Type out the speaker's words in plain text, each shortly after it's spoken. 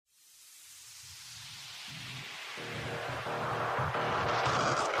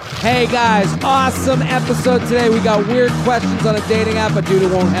Hey guys, awesome episode today. We got weird questions on a dating app, a dude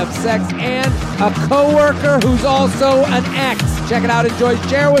who won't have sex, and a coworker who's also an ex. Check it out, enjoy,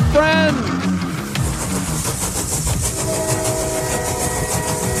 share with friends.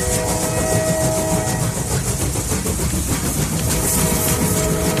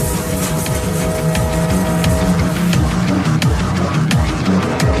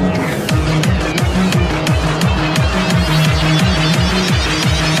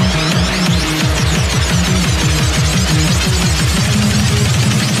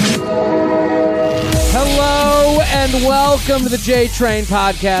 And welcome to the J-Train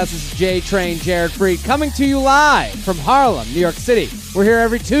podcast. This is J-Train, Jared Freed, coming to you live from Harlem, New York City. We're here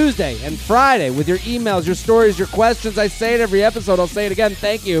every Tuesday and Friday with your emails, your stories, your questions. I say it every episode. I'll say it again.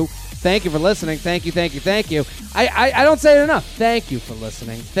 Thank you. Thank you for listening. Thank you, thank you, thank you. I don't say it enough. Thank you for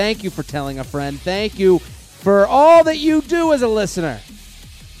listening. Thank you for telling a friend. Thank you for all that you do as a listener.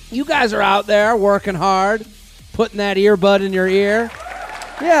 You guys are out there working hard, putting that earbud in your ear.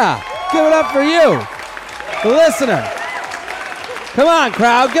 Yeah, give it up for you. The listener. Come on,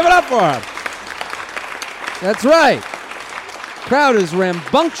 crowd. Give it up for him. That's right. Crowd is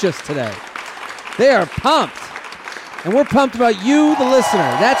rambunctious today. They are pumped. And we're pumped about you, the listener.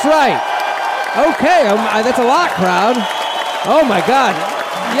 That's right. Okay. That's a lot, crowd. Oh, my God.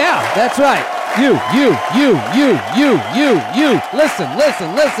 Yeah, that's right. You. Listen.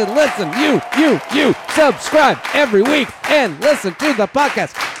 You. Subscribe every week and listen to the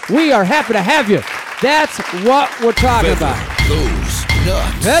podcast. We are happy to have you. That's what we're talking about.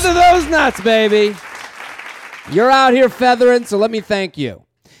 Feather those nuts, baby. You're out here feathering, so let me thank you.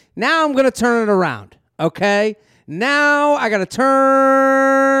 Now I'm going to turn it around, okay? Now I got to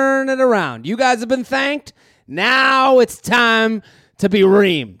turn it around. You guys have been thanked. Now it's time to be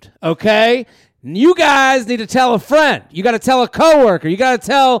reamed, okay? You guys need to tell a friend. You got to tell a coworker. You got to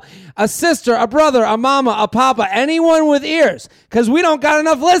tell a sister, a brother, a mama, a papa, anyone with ears, because we don't got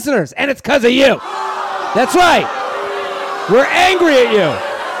enough listeners, and it's because of you. That's right. We're angry at you.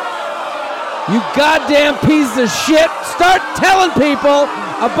 You goddamn pieces of shit. Start telling people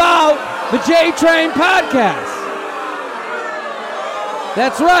about the J-Train podcast.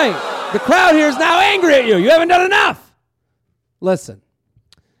 That's right. The crowd here is now angry at you. You haven't done enough. Listen.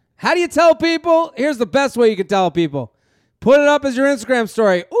 How do you tell people? Here's the best way you can tell people. Put it up as your Instagram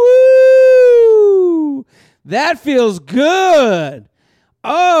story. Ooh, that feels good.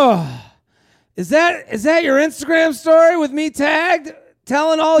 Oh, is that your Instagram story with me tagged?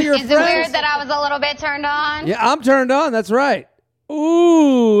 Telling all your friends? Is it weird that I was a little bit turned on? Yeah, I'm turned on. That's right.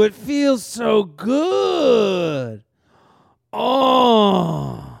 Ooh, it feels so good.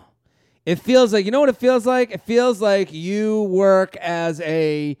 Oh, it feels like, you know what it feels like? It feels like you work at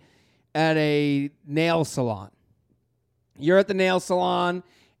a nail salon. You're at the nail salon,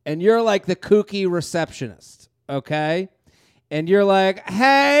 and you're like the kooky receptionist, okay? And you're like,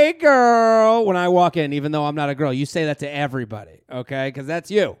 hey, girl, when I walk in, even though I'm not a girl. You say that to everybody, okay? Because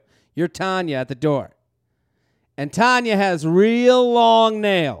that's you. You're Tanya at the door. And Tanya has real long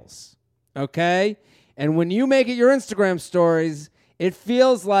nails, okay? And when you make it your Instagram stories, it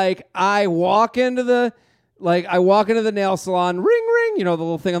feels like I walk into the nail salon, ring, ring, you know, the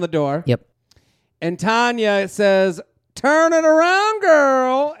little thing on the door. Yep. And Tanya says, turn it around,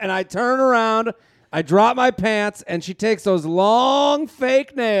 girl. And I turn around, I drop my pants, and she takes those long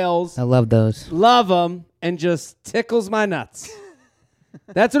fake nails. I love those. Love them, and just tickles my nuts.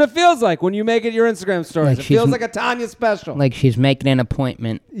 That's what it feels like when you make it your Instagram stories. It feels like a Tanya special. Like she's making an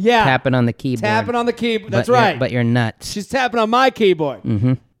appointment. Yeah. Tapping on the keyboard. Tapping on the keyboard. That's right. But you're nuts. She's tapping on my keyboard.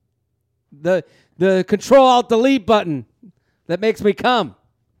 Mm-hmm. The Control-Alt-Delete button that makes me come.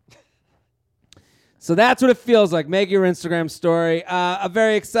 So that's what it feels like. Make your Instagram story. I'm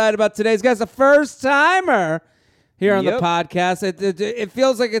very excited about today's guest. A first-timer here on the podcast. It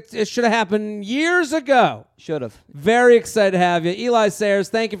feels like it should have happened years ago. Should have. Very excited to have you. Eli Sayers,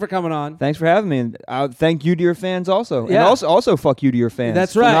 thank you for coming on. Thanks for having me. And thank you to your fans also. Yeah. And also fuck you to your fans.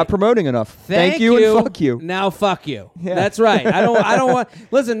 That's right. For not promoting enough. Thank you and fuck you. Now fuck you. Yeah. That's right. I don't want...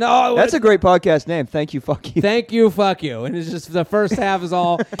 Listen, no. That's a great podcast name. Thank you, fuck you. Thank you, fuck you. And it's just the first half is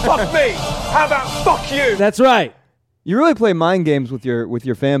all... Fuck me. How about fuck you? That's right. You really play mind games with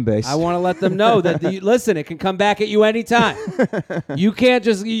your fan base. I want to let them know that, listen, it can come back at you anytime. You can't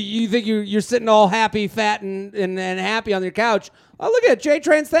just, you think you're sitting all happy, fat, and happy on your couch. Oh, look at it,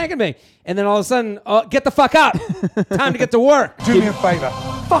 J-Train's thanking me. And then all of a sudden, get the fuck out. Time to get to work. Do me a favor.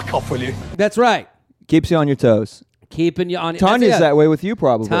 Fuck off, will you? That's right. Keeps you on your toes. Keeping you on. Tanya's that way with you,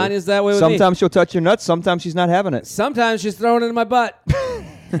 probably. Tanya's that way with me. Sometimes she'll touch your nuts. Sometimes she's not having it. Sometimes she's throwing it in my butt.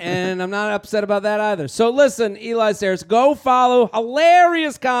 and I'm not upset about that either. So listen, Eli Sayers, go follow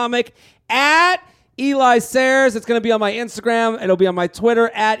hilarious comic at Eli Sayers. It's going to be on my Instagram. It'll be on my Twitter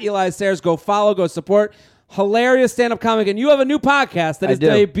at Eli Sayers. Go follow, go support. Hilarious stand-up comic. And you have a new podcast that is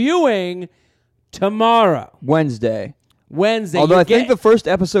debuting tomorrow. Wednesday. Although I think the first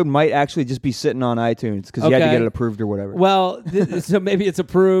episode might actually just be sitting on iTunes because you had to get it approved or whatever. Well, so maybe it's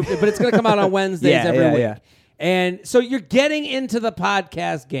approved, but it's going to come out on Wednesdays every week. Yeah. And so you're getting into the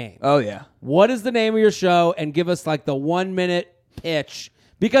podcast game. Oh, yeah. What is the name of your show? And give us like the 1-minute pitch.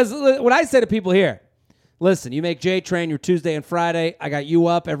 Because what I say to people here, listen, you make J-Train your Tuesday and Friday. I got you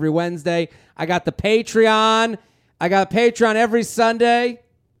up every Wednesday. I got the Patreon. I got Patreon every Sunday.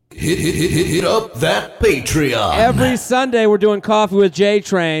 Hit up that Patreon. Every Sunday we're doing Coffee with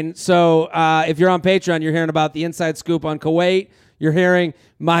J-Train. So if you're on Patreon, you're hearing about the inside scoop on Kuwait. You're hearing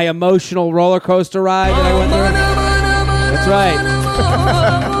my emotional roller coaster ride that I went through. That's right.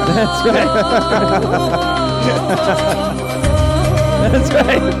 That's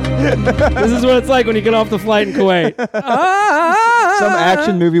right. This is what it's like when you get off the flight in Kuwait. Some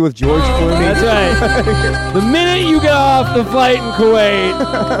action movie with George Clooney. That's right. The minute you get off the flight in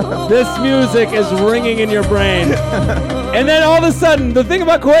Kuwait, this music is ringing in your brain. And then all of a sudden, the thing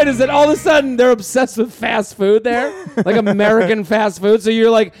about Kuwait is that all of a sudden they're obsessed with fast food there, like American fast food. So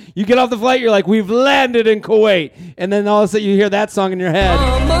you're like, you get off the flight, you're like, we've landed in Kuwait. And then all of a sudden you hear that song in your head.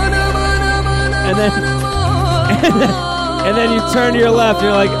 And then you turn to your left, and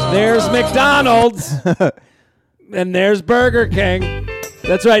you're like, there's McDonald's. And there's Burger King.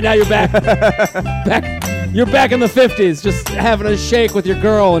 That's right, now you're back. You're back in the 50s, just having a shake with your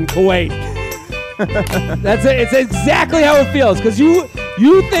girl in Kuwait. That's it. It's exactly how it feels, because you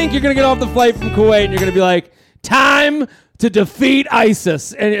think you're going to get off the flight from Kuwait, and you're going to be like, time to defeat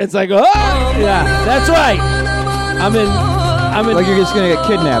ISIS. And it's like, oh, yeah, that's right. I'm in. Like you're just going to get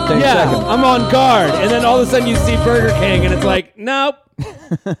kidnapped any second. I'm on guard. And then all of a sudden you see Burger King and it's like, nope.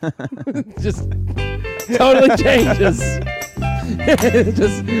 Just totally changes.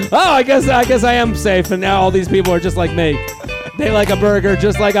 I guess I am safe. And now all these people are just like me. They like a burger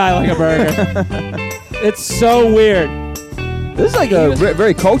just like I like a burger. It's so weird. This is like a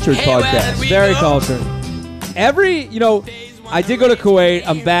very cultured podcast. Very cultured. I did go to Kuwait.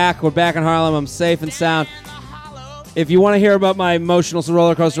 I'm back. We're back in Harlem. I'm safe and sound. If you want to hear about my emotional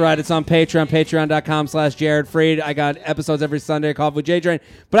roller coaster ride, it's on Patreon, patreon.com/Jared Freed. I got episodes every Sunday, Coffee with J-Train.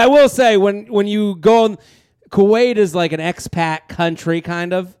 But I will say, when you go, Kuwait is like an expat country,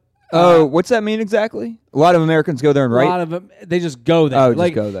 kind of. Oh, what's that mean exactly? A lot of Americans go there and write? A lot of them, they just go there. Oh,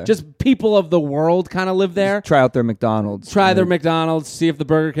 just go there. Just people of the world kind of live there. Just try out their McDonald's. Their McDonald's, see if the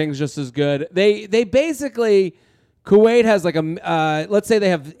Burger King's just as good. They basically, Kuwait has like let's say they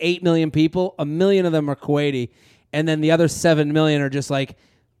have 8 million people. 1 million of them are Kuwaiti. And then the other 7 million are just like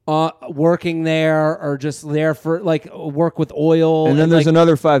working there or just there for like work with oil. And then there's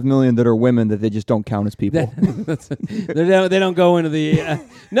another 5 million that are women that they just don't count as people. They don't go into the...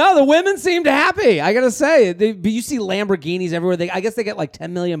 No, the women seemed happy. I got to say. But you see Lamborghinis everywhere. I guess they get like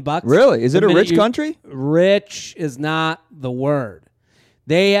 $10 million. Really? Is it a rich country? Rich is not the word.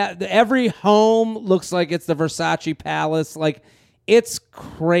 Every home looks like it's the Versace palace. Like... It's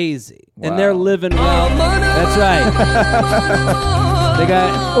crazy. Wow. And they're living well. That's right. They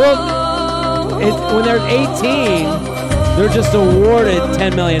got, when they're 18, they're just awarded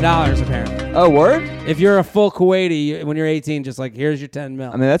 $10 million, apparently. Oh, word? If you're a full Kuwaiti, when you're 18, just like, here's your $10 million.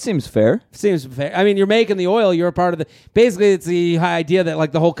 I mean, that seems fair. Seems fair. I mean, you're making the oil. You're a part of the... Basically, it's the idea that,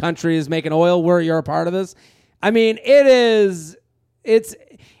 like, the whole country is making oil. You're a part of this. I mean,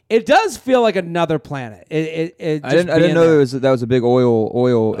 it does feel like another planet. I didn't know that was a big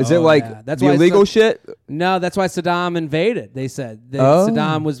oil. Is it like that's the illegal shit? No, that's why Saddam invaded. They said that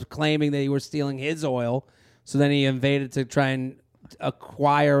Saddam was claiming that he was stealing his oil, so then he invaded to try and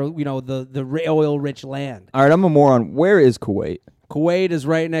acquire, the oil-rich land. All right, I'm a moron. Where is Kuwait? Kuwait is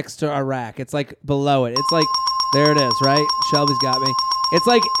right next to Iraq. It's like below it. It's like there it is, right? Shelby's got me.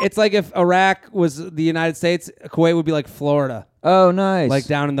 It's like if Iraq was the United States, Kuwait would be like Florida. Oh, nice. Like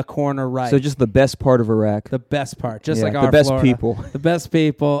down in the corner right. So just the best part of Iraq. The best part. Just like our the best Florida. people. The best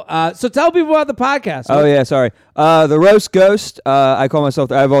people. So tell people about the podcast. Oh, yeah, sorry. The Roast Ghost. I call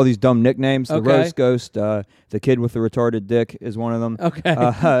myself, I have all these dumb nicknames. The Roast Ghost. The kid with the retarded dick is one of them.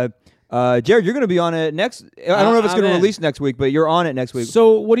 Okay. Jared, you're going to be on it next. I don't know if it's going to release next week, but you're on it next week.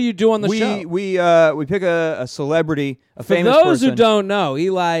 So what do you do on the show? We pick a celebrity, a famous person. For those who don't know,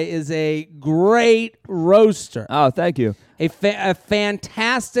 Eli is a great roaster. Oh, thank you. A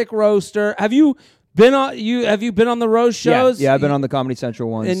fantastic roaster. Have you been on have you been on the roast shows? Yeah, I've been on the Comedy Central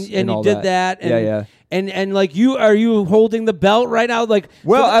ones. And all you did that. And, yeah. And like are you holding the belt right now? Like,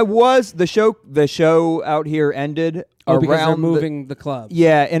 well, I was the show out here ended because they're around moving the club.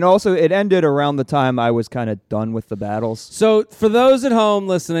 Yeah, and also it ended around the time I was kind of done with the battles. So for those at home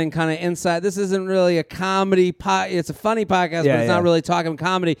listening, kind of inside, this isn't really a comedy it's a funny podcast, but it's not really talking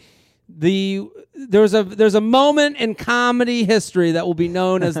comedy. There's a moment in comedy history that will be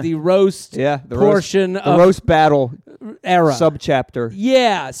known as the roast portion of the roast battle era subchapter.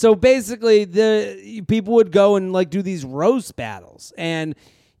 Yeah, so basically the people would go and like do these roast battles, and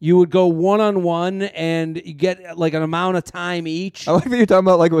you would go one-on-one, and you get like an amount of time each. I like that you're talking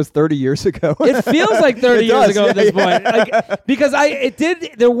about like it was 30 years ago. It feels like 30 years ago at this point, like, because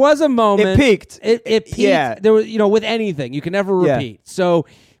there was a moment. It peaked. It peaked. Yeah. There was, with anything you can never repeat. So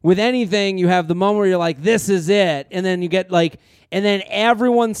with anything, you have the moment where you're like, this is it, and then you get like. And then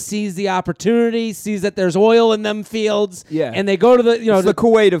everyone sees the opportunity, sees that there's oil in them fields, and they go to the, it's the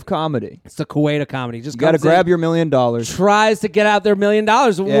Kuwait of comedy. It's the Kuwait of comedy. Just got to grab your $1 million. Tries to get out their $1 million.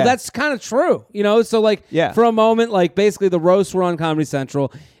 Well, that's kind of true, So like, for a moment, like basically the roasts were on Comedy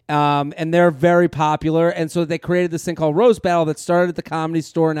Central, and they're very popular, and so they created this thing called Roast Battle that started at the Comedy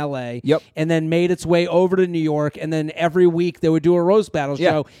Store in L.A. And then made its way over to New York, and then every week they would do a roast battle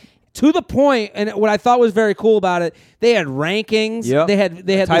show. To the point, and what I thought was very cool about it, they had rankings. They had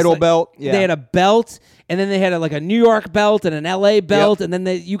a title belt. They had a belt, and then they had a New York belt and an LA belt, and then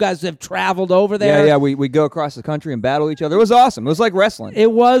you guys have traveled over there. Yeah. We go across the country and battle each other. It was awesome. It was like wrestling.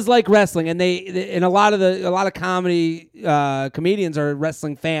 It was like wrestling, and a lot of comedy comedians are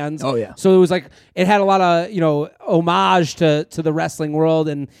wrestling fans. Oh yeah. So it was like it had a lot of homage to the wrestling world,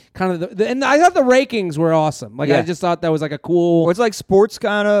 and kind of and I thought the rankings were awesome. Like I just thought that was like a cool. Well, it's like sports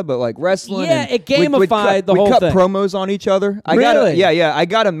kind of, but like wrestling. Yeah, it gamified the whole thing. We cut promos on each other. Really? I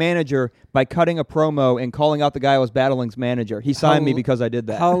got a manager by cutting a promo and calling out the guy I was battling's manager. He signed me because I did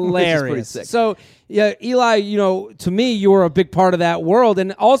that. Hilarious. Which is pretty sick. So, yeah, Eli, to me, you were a big part of that world,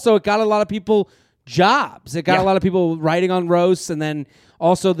 and also it got a lot of people jobs. It got a lot of people writing on roasts, and then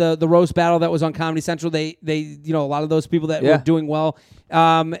also the roast battle that was on Comedy Central. They a lot of those people that were doing well.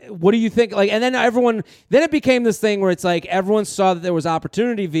 What do you think? Like, and then then it became this thing where it's like everyone saw that there was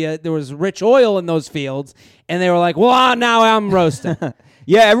opportunity there was rich oil in those fields, and they were like, well, now I'm roasting.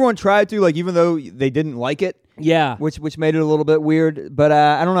 Yeah, everyone tried to, like, even though they didn't like it. Yeah, which made it a little bit weird. But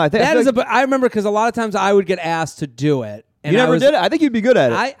I don't know. I remember because a lot of times I would get asked to do it. And you never did it? I think you'd be good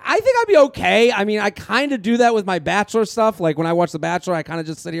at it. I think I'd be okay. I mean, I kind of do that with my Bachelor stuff. Like when I watch The Bachelor, I kind of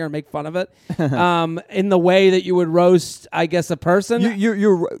just sit here and make fun of it in the way that you would roast, I guess, a person.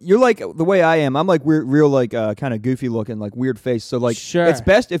 You're like the way I am. I'm like real like kind of goofy looking, like weird face. So like it's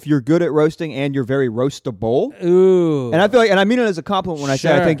best if you're good at roasting and you're very roastable. Ooh. And I feel like, and I mean it as a compliment when I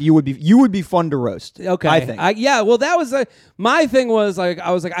say I think you would be fun to roast. Okay. I think. Well, that was my thing was like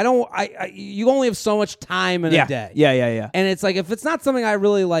I was like you only have so much time in a day. Yeah. And it's like, if it's not something I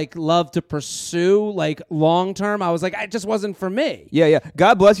really like love to pursue, like long term, I was like, it just wasn't for me. Yeah.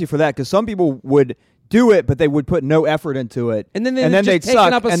 God bless you for that, because some people would do it, but they would put no effort into it. And then they'd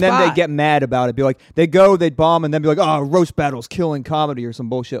suck, and then they'd get mad about it. Be like, they'd bomb, and then be like, oh, roast battle's killing comedy or some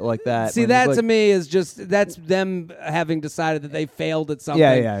bullshit like that. See, that to me is just, that's them having decided that they failed at something.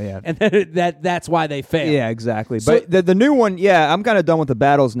 Yeah. And that's why they failed. Yeah, exactly. So, but the new one, I'm kind of done with the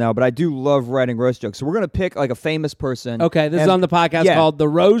battles now, but I do love writing roast jokes. So we're going to pick like a famous person. Okay, this is on the podcast called The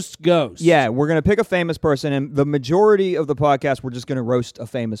Roast Ghost. Yeah, we're going to pick a famous person, and the majority of the podcast, we're just going to roast a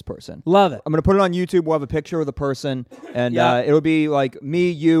famous person. Love it. I'm going to put it on YouTube. We'll have a picture of the person, and it'll be like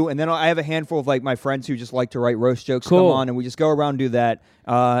me, you, and then I have a handful of like my friends who just like to write roast jokes come on, and we just go around and do that.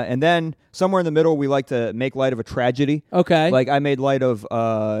 And then somewhere in the middle, we like to make light of a tragedy. Okay. Like I made light of,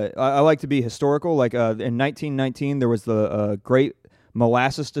 I like to be historical. Like in 1919, there was the great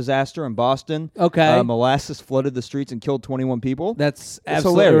molasses disaster in Boston. Okay. Molasses flooded the streets and killed 21 people. It's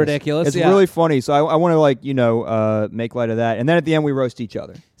absolutely hilarious. Ridiculous. It's really funny. So I want to make light of that. And then at the end, we roast each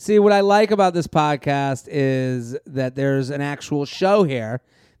other. See, what I like about this podcast is that there's an actual show here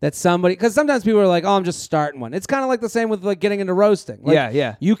that somebody, because sometimes people are like, oh, I'm just starting one. It's kind of like the same with like getting into roasting. Like,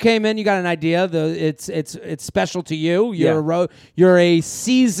 yeah. You came in, you got an idea. It's special to you. You're a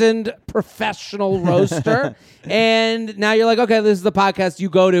seasoned professional roaster, and now you're like, okay, this is the podcast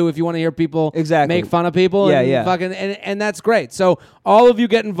you go to if you want to hear people make fun of people. And that's great. So all of you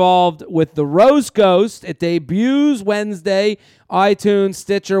get involved with the Roast Ghost. It debuts Wednesday, iTunes,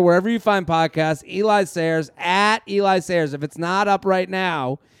 Stitcher, wherever you find podcasts. Eli Sayers at Eli Sayers. If it's not up right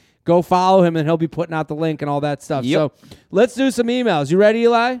now, go follow him, and he'll be putting out the link and all that stuff. Yep. So let's do some emails. You ready,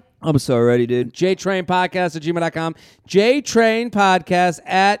 Eli? I'm so ready, dude. JTrainPodcast@gmail.com.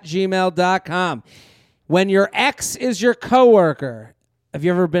 JTrainPodcast@gmail.com. When your ex is your coworker, have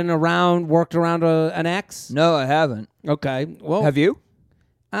you ever worked around an ex? No, I haven't. Okay. Well, Have you?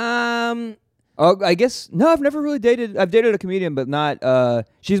 Oh, I guess no. I've never really dated. I've dated a comedian, but not.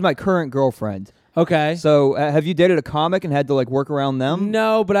 She's my current girlfriend. Okay. So, have you dated a comic and had to work around them?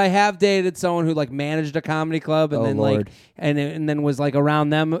 No, but I have dated someone who managed a comedy club and then Lord. and then was around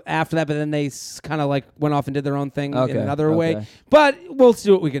them after that, but then they kind of went off and did their own thing in another way. But we'll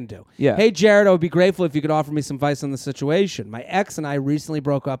see what we can do. Yeah. Hey, Jared, I would be grateful if you could offer me some advice on the situation. My ex and I recently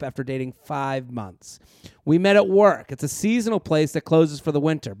broke up after dating 5 months. We met at work. It's a seasonal place that closes for the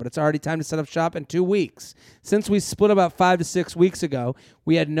winter, but it's already time to set up shop in 2 weeks. Since we split about 5 to 6 weeks ago,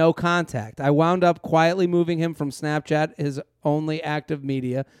 we had no contact. I wound up quietly moving him from Snapchat, his only active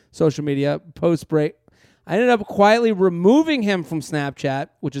social media, post-break. I ended up quietly removing him from Snapchat,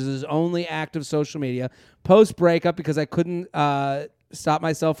 which is his only active social media, post-breakup because I couldn't stop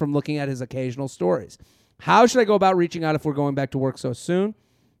myself from looking at his occasional stories. How should I go about reaching out if we're going back to work so soon?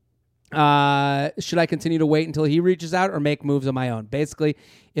 Should I continue to wait until he reaches out or make moves on my own? Basically,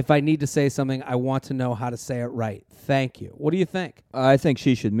 if I need to say something, I want to know how to say it right. Thank you. What do you think? I think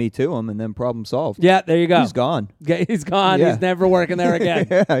she should me too him, and then problem solved. Yeah, there you go. He's gone. He's gone. Yeah. He's never working there again.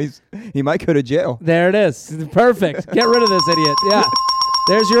 Yeah, he might go to jail. There it is. Perfect. Get rid of this idiot. Yeah.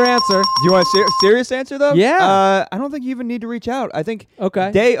 There's your answer. Do you want a serious answer though? Yeah. I don't think you even need to reach out. I think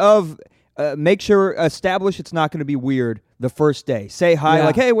Okay. make sure establish it's not going to be weird the first day. Say hi,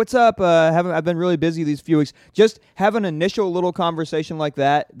 Yeah. hey, what's up? I've been really busy these few weeks. Just have an initial little conversation like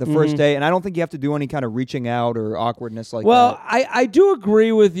that the first day, and I don't think you have to do any kind of reaching out or awkwardness like Well, that. I do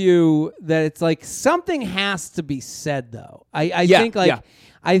agree with you that it's something has to be said though. I think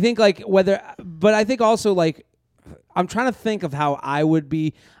whether, but I think also I'm trying to think of how I would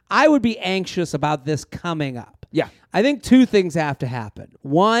be anxious about this coming up. Yeah. I think 2 things have to happen.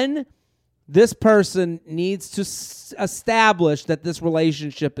 One, this person needs to establish that this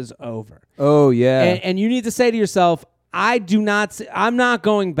relationship is over. Oh yeah. And you need to say to yourself, I'm not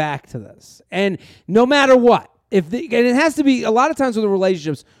going back to this. And no matter what, and it has to be, a lot of times with the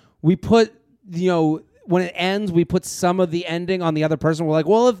relationships, we put, when it ends, we put some of the ending on the other person. We're like,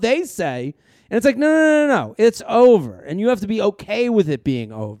 well, if they say, and it's no, it's over. And you have to be okay with it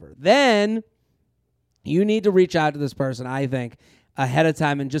being over. Then you need to reach out to this person, I think, ahead of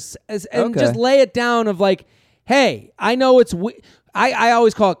time and just lay it down of hey, I know it's I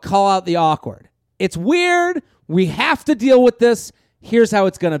always call out the awkward. It's weird. We have to deal with this. Here's how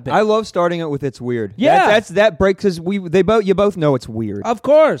it's going to be. I love starting it with "it's weird." Yeah, that breaks because you both know it's weird. Of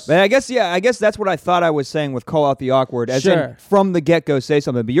course. But I guess that's what I thought I was saying with call out the awkward. As in, from the get go, say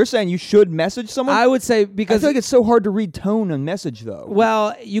something. But you're saying you should message someone. I would say because I feel like it's so hard to read tone and message though.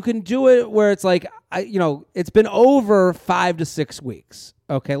 Well, you can do it where it's it's been over 5 to 6 weeks.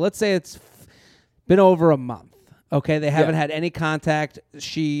 Okay, let's say it's been over a month. Okay, they haven't had any contact.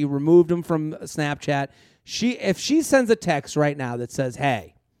 She removed him from Snapchat. If she sends a text right now that says,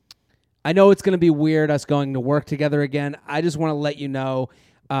 hey, I know it's going to be weird us going to work together again. I just want to let you know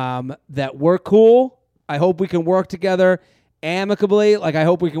that we're cool. I hope we can work together amicably. I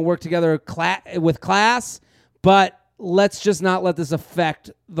hope we can work together with class, but let's just not let this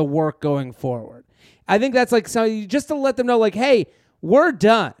affect the work going forward. I think that's so just to let them know, hey, we're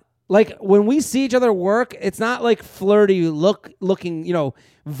done. When we see each other work, it's not flirty looking,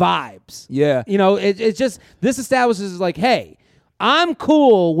 vibes. Yeah. It's just, this establishes hey, I'm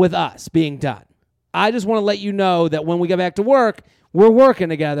cool with us being done. I just want to let you know that when we get back to work, we're working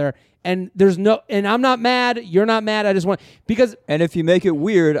together and and I'm not mad. You're not mad. I just want, and if you make it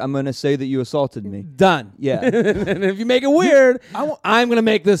weird, I'm going to say that you assaulted me. Done. Yeah. And if you make it weird, I'm going to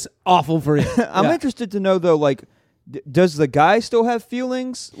make this awful for you. I'm interested to know though, does the guy still have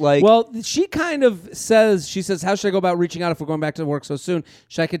feelings? Well, she kind of says, how should I go about reaching out if we're going back to work so soon?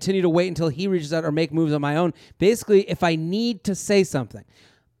 Should I continue to wait until he reaches out or make moves on my own? Basically, if I need to say something.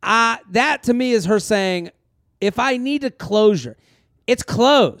 That to me is her saying, if I need a closure, it's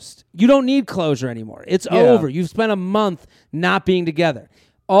closed. You don't need closure anymore. It's over. You've spent a month not being together.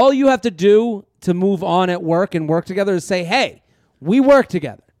 All you have to do to move on at work and work together is say, hey, we work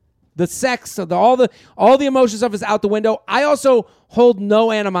together. The sex, all the emotion stuff is out the window. I also hold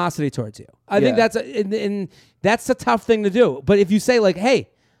no animosity towards you. I think that's a tough thing to do. But if you say hey,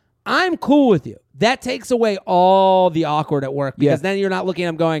 I'm cool with you, that takes away all the awkward at work because then you're not looking at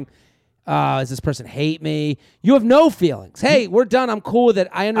them going, does this person hate me? You have no feelings. Hey, we're done. I'm cool with it.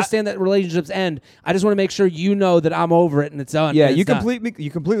 I understand that relationships end. I just want to make sure you know that I'm over it and it's done. Yeah, you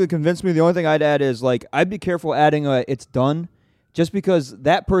completely convinced me. The only thing I'd add is I'd be careful adding it's done. just because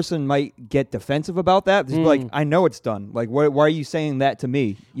that person might get defensive about that. Just be like, I know it's done. Like, why are you saying that to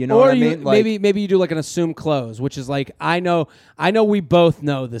me? You know what I mean? Like, maybe you do like an assumed close, which is like, I know we both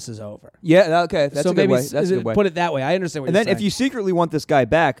know this is over. Yeah, okay, that's so a good maybe way. That's a good way. Put it that way. I understand what and you're then saying. if you secretly want this guy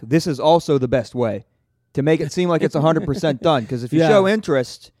back, this is also the best way to make it seem like it's 100% done. Because if you show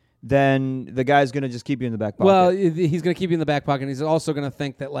interest, then the guy's going to just keep you in the back pocket. Well, he's going to keep you in the back pocket. And he's also going to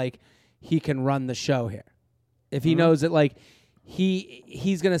think that like he can run the show here. If he knows that like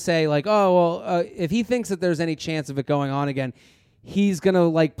he's going to say like, oh, well, if he thinks that there's any chance of it going on again, he's going to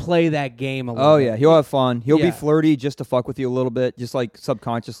like play that game a little bit. Yeah, he'll have fun. He'll be flirty just to fuck with you a little bit, just like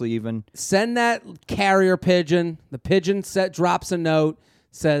subconsciously even. Send that carrier pigeon. The pigeon drops a note,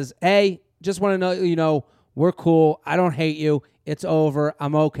 says, hey, just want to know, we're cool. I don't hate you. It's over.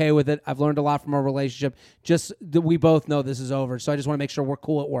 I'm okay with it. I've learned a lot from our relationship. Just that we both know this is over. So I just want to make sure we're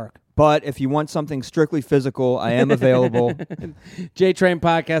cool at work. But if you want something strictly physical, I am available.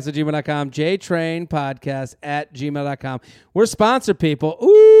 JTrainPodcast@gmail.com. JTrainPodcast@gmail.com. We're sponsored, people.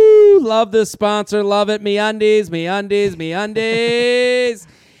 Ooh, love this sponsor. Love it. MeUndies, MeUndies, MeUndies.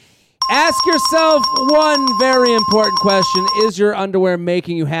 Ask yourself one very important question. Is your underwear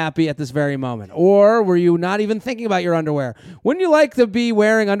making you happy at this very moment? Or were you not even thinking about your underwear? Wouldn't you like to be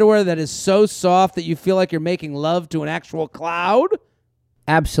wearing underwear that is so soft that you feel like you're making love to an actual cloud?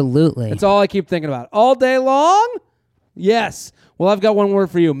 Absolutely. That's all I keep thinking about. All day long? Yes. Well, I've got one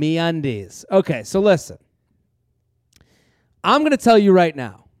word for you. MeUndies. Okay, so listen. I'm going to tell you right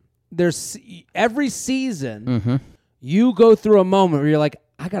now. There's every season, you go through a moment where you're like,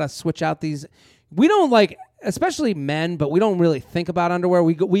 I got to switch out these. We don't like, especially men, but we don't really think about underwear.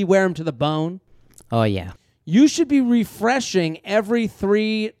 We wear them to the bone. Oh, yeah. You should be refreshing every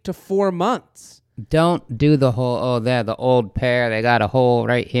 3 to 4 months. Don't do the whole, they're the old pair. They got a hole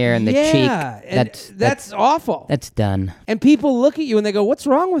right here in the cheek. Yeah, that's awful. That's done. And people look at you and they go, what's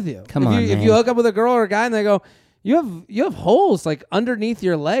wrong with you? Come on, If you hook up with a girl or a guy and they go, you have holes like underneath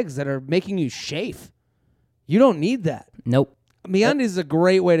your legs that are making you chafe. You don't need that. Nope. MeUndies is a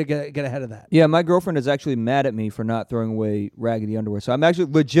great way to get ahead of that. Yeah, my girlfriend is actually mad at me for not throwing away raggedy underwear. So I'm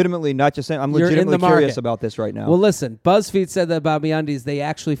actually legitimately not just saying, I'm legitimately curious about this right now. Well, listen, BuzzFeed said that about MeUndies. They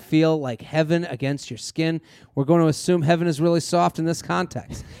actually feel like heaven against your skin. We're going to assume heaven is really soft in this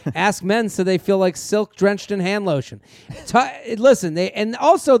context. Ask men, so they feel like silk drenched in hand lotion. Listen, and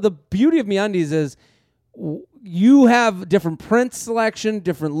also the beauty of MeUndies is you have different print selection,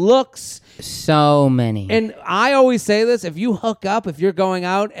 different looks. So many. And I always say this, if you hook up, if you're going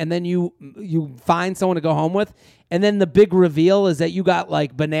out and then you find someone to go home with, and then the big reveal is that you got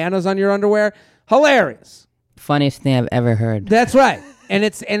like bananas on your underwear, hilarious. Funniest thing I've ever heard. That's right. And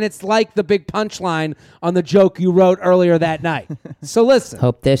it's like the big punchline on the joke you wrote earlier that night. So listen.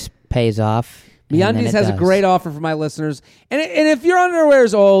 Hope this pays off. MeUndies has a great offer for my listeners. And if your underwear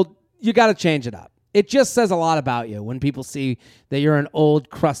is old, you got to change it up. It just says a lot about you when people see that you're an old,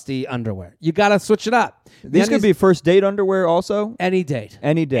 crusty underwear. You got to switch it up. These could be first date underwear also? Any date.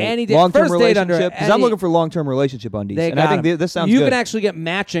 Any date. Any date. Long-term First date relationship? Because I'm looking for long-term relationship undies. And I think this sounds good. You can actually get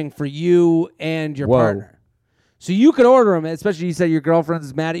matching for you and your partner. So you could order them, especially you said your girlfriend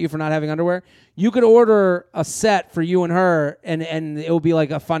is mad at you for not having underwear. You could order a set for you and her, and it will be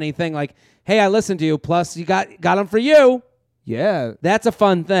like a funny thing like, hey, I listened to you, plus you got them for you. Yeah. That's a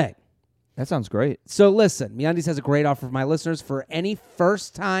fun thing. That sounds great. So listen, MeUndies has a great offer for my listeners. For any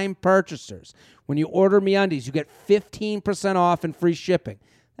first-time purchasers, when you order MeUndies, you get 15% off and free shipping.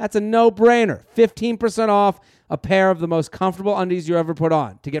 That's a no-brainer. 15% off a pair of the most comfortable undies you ever put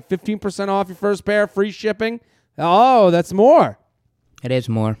on. To get 15% off your first pair, free shipping, that's more. It is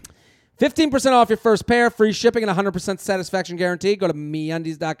more. 15% off your first pair, free shipping, and 100% satisfaction guarantee. Go to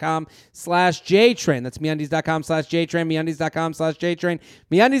MeUndies.com/JTrain. That's MeUndies.com/JTrain. MeUndies.com/JTrain.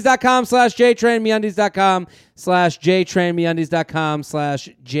 MeUndies.com/JTrain. MeUndies.com/JTrain.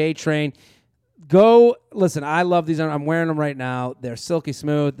 MeUndies.com/JTrain. Go, listen, I love these. I'm wearing them right now. They're silky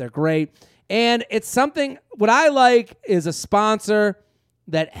smooth. They're great. And it's something, what I like is a sponsor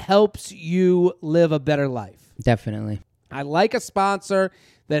that helps you live a better life. Definitely. I like a sponsor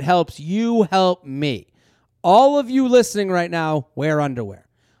that helps you help me. All of you listening right now wear underwear.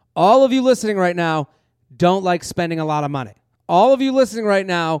 All of you listening right now don't like spending a lot of money. All of you listening right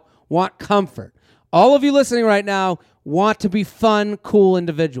now want comfort. All of you listening right now want to be fun, cool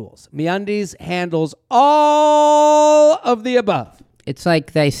individuals. MeUndies handles all of the above. It's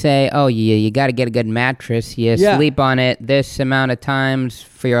like they say, you got to get a good mattress. You sleep on it this amount of times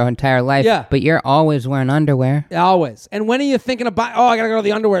for your entire life. Yeah. But you're always wearing underwear. Always. And when are you thinking about, I got to go to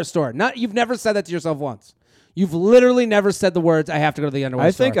the underwear store? You've never said that to yourself once. You've literally never said the words, I have to go to the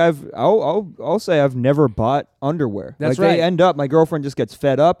underwear store. I think I'll say I've never bought underwear. That's like right. They end up, my girlfriend just gets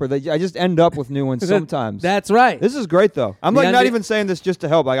fed up, or I just end up with new ones sometimes. That's right. This is great, though. I'm like not even saying this just to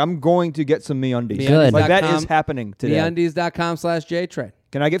help. Like I'm going to get some MeUndies. Good. Like that is happening today. MeUndies.com/JTrade.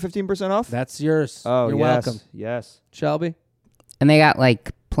 Can I get 15% off? That's yours. Oh, You're yes. welcome. Yes. Shelby? And they got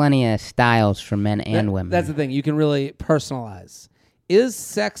like plenty of styles for men and women. That's the thing. You can really personalize. Is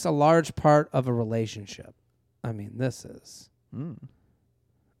sex a large part of a relationship? I mean, this is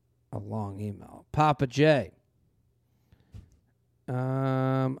a long email. Papa J.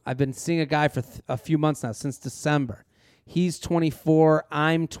 I've been seeing a guy for a few months now, since December. He's 24.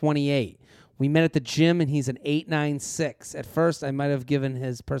 I'm 28. We met at the gym, and he's an 8.96. At first, I might have given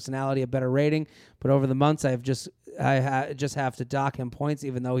his personality a better rating, but over the months, I just have to dock him points,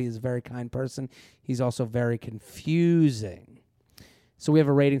 even though he is a very kind person. He's also very confusing. So we have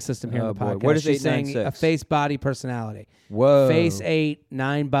a rating system here in the podcast. What is She's saying 8.96? a face, body, personality. Whoa. Face 8,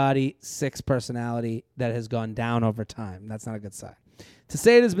 9 body, 6 personality that has gone down over time. That's not a good sign. To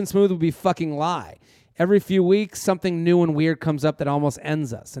say it has been smooth would be fucking lie. Every few weeks, something new and weird comes up that almost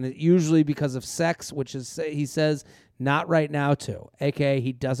ends us, and it usually because of sex, which is, he says, not right now too, a.k.a.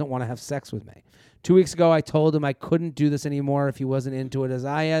 he doesn't want to have sex with me. 2 weeks ago, I told him I couldn't do this anymore if he wasn't into it as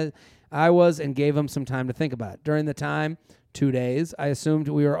I was, and gave him some time to think about it. During the time, 2 days, I assumed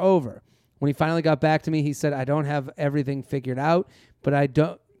we were over. When he finally got back to me, he said, I don't have everything figured out, but I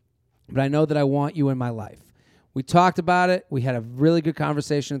know that I want you in my life. We talked about it. We had a really good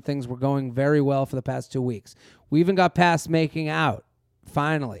conversation, and things were going very well for the past 2 weeks. We even got past making out.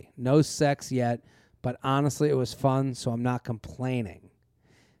 Finally, no sex yet, but honestly, it was fun, so I'm not complaining.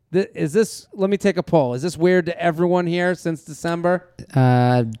 Let me take a poll. Is this weird to everyone here since December?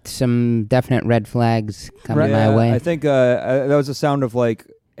 Some definite red flags coming my way. I think that was a sound of like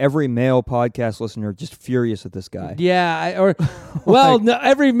every male podcast listener just furious at this guy. Yeah, no,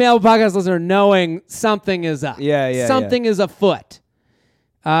 every male podcast listener knowing something is up. Yeah. Something is afoot.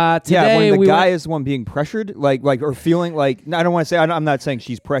 Today when the guy is the one being pressured, or feeling like, I don't want to say, I'm not saying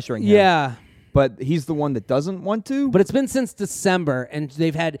she's pressuring him. Yeah. But he's the one that doesn't want to. But it's been since December, and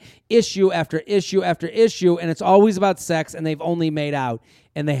they've had issue after issue after issue, and it's always about sex, and they've only made out,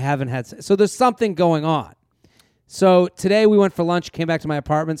 and they haven't had sex. So there's something going on. So today we went for lunch, came back to my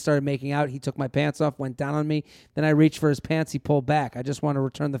apartment, started making out. He took my pants off, went down on me. Then I reached for his pants. He pulled back. I just want to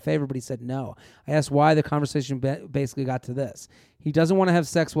return the favor, but he said no. I asked why. The conversation basically got to this. He doesn't want to have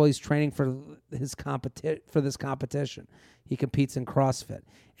sex while he's training for this competition. He competes in CrossFit.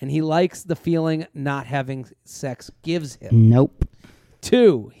 And he likes the feeling not having sex gives him. Nope.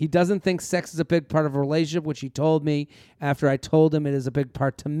 2, he doesn't think sex is a big part of a relationship, which he told me after I told him it is a big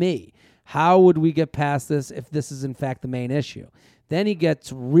part to me. How would we get past this if this is in fact the main issue? Then he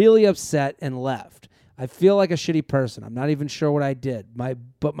gets really upset and left. I feel like a shitty person. I'm not even sure what I did,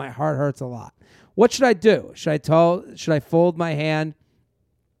 but my heart hurts a lot. What should I do? Should I fold my hand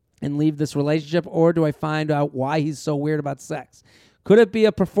and leave this relationship, or do I find out why he's so weird about sex? Could it be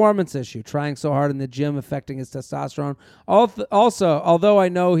a performance issue, trying so hard in the gym, affecting his testosterone? Also, although I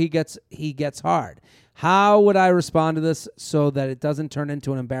know he gets hard, how would I respond to this so that it doesn't turn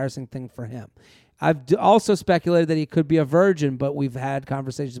into an embarrassing thing for him? I've also speculated that he could be a virgin, but we've had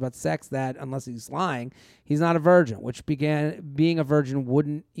conversations about sex that, unless he's lying, he's not a virgin, which being a virgin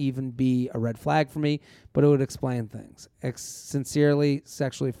wouldn't even be a red flag for me, but it would explain things. Sincerely,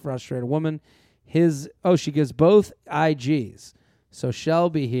 sexually frustrated woman. She gives both IGs. So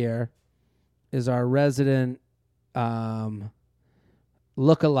Shelby here is our resident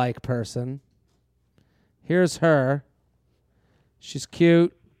look-alike person. Here's her. She's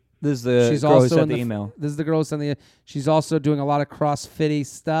cute. This is the She's girl also who sent in the email. This is the girl who sent the. She's also doing a lot of CrossFit-y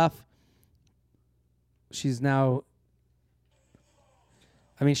stuff. She's now.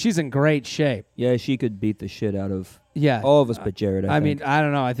 I mean, she's in great shape. Yeah, she could beat the shit out of Yeah, all of us but Jared. I think. mean, I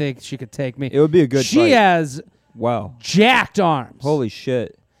don't know. I think she could take me. It would be a good She fight. has Wow. jacked arms. Holy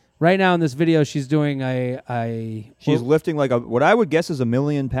shit. Right now in this video, she's doing She's lifting like what I would guess is 1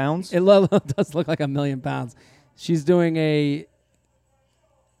 million pounds. It does look like 1 million pounds. She's doing a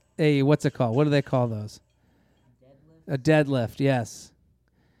what's it called? What do they call those? A deadlift, yes.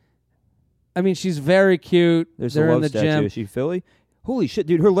 I mean, she's very cute. There's They're a love in the statue. gym. Is she Philly? Holy shit,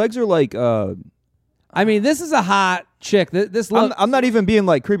 dude. Her legs are like... I mean, this is a hot chick. This look. I'm not even being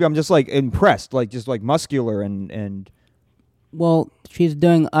like creepy. I'm just like impressed. Like just like muscular and... Well, she's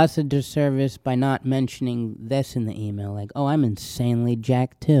doing us a disservice by not mentioning this in the email. Like, oh, I'm insanely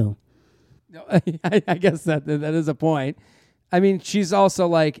jacked too. I guess that is a point. I mean, she's also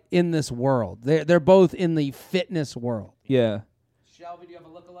like in this world. They're both in the fitness world. Yeah. Shelby, do you have a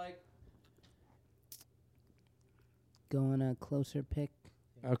lookalike? go on a closer pic.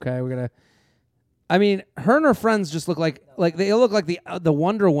 Okay, we're gonna. I mean, her and her friends just look like they look like the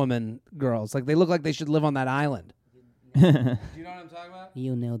Wonder Woman girls. Like they look like they should live on that island. Do you know what I'm talking about?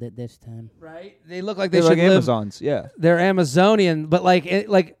 You nailed it this time. Right? They look like they They're should like live. Amazons, yeah. They're Amazonian, but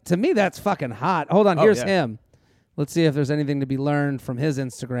like to me, that's fucking hot. Hold on, here's him. Let's see if there's anything to be learned from his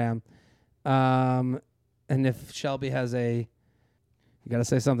Instagram. And if Shelby has you gotta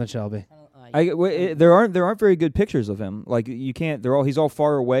say something, Shelby. There aren't very good pictures of him. Like you can't. He's all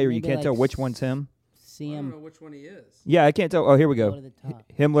far away, or you Maybe can't like tell which one's him. See him. which one he is. Yeah, I can't tell. Oh, here we Go go. to the top.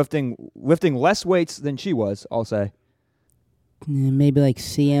 Him lifting less weights than she was. I'll say. Maybe like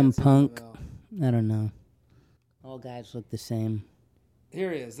CM Punk. I don't know. All guys look the same.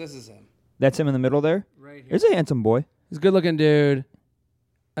 Here he is. This is him. That's him in the middle there. Right here. He's a handsome boy. He's a good-looking dude.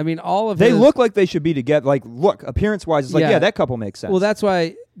 I mean, all of They his, look like they should be together. Like, look, appearance-wise, it's like, Yeah. yeah, that couple makes sense. Well, that's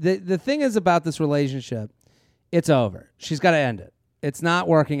why the thing is about this relationship, it's over. She's got to end it. It's not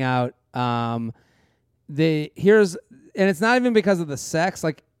working out. And it's not even because of the sex.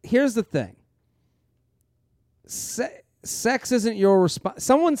 Like, here's the thing. Sex isn't your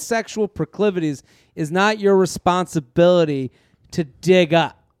someone's sexual proclivities is not your responsibility to dig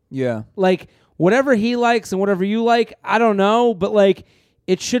up. yeah. Like, whatever he likes and whatever you like, I don't know, but like,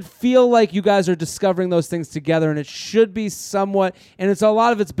 it should feel like you guys are discovering those things together, and it should be somewhat, and it's a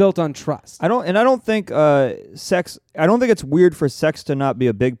lot of it's built on trust. I don't think sex. I don't think it's weird for sex to not be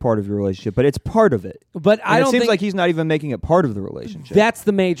a big part of your relationship, but it's part of it. But And I don't it seems think like he's not even making it part of the relationship. that's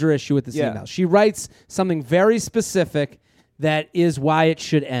the major issue with this Yeah. email. She writes something very specific that is why it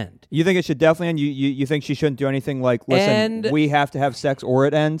should end. You think it should definitely end? You think she shouldn't do anything like, listen, And we have to have sex or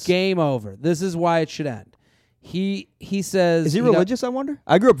it ends? Game over. This is why it should end. He says... Is he religious, I wonder?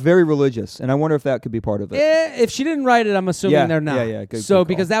 I grew up very religious, and I wonder if that could be part of it. If she didn't write it, I'm assuming Yeah, they're not. yeah, good So call.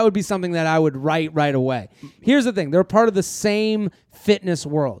 because that would be something that I would write right away. Here's the thing. They're part of the same fitness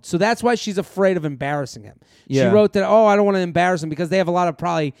world. So that's why she's afraid of embarrassing him. Yeah. She wrote that, I don't want to embarrass him because they have a lot of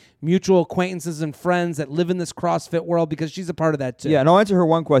probably mutual acquaintances and friends that live in this CrossFit world because she's a part of that too. Yeah, and I'll answer her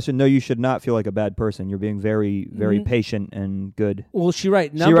one question. No, you should not feel like a bad person. You're being very, very patient and good. Well, she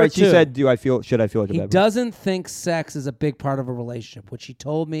wrote, She number two. She said, should I feel like a He bad person? doesn't think sex is a big part of a relationship, which he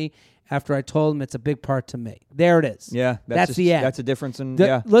told me after I told him it's a big part to me. There it is. Yeah, that's just, the end. That's a difference in,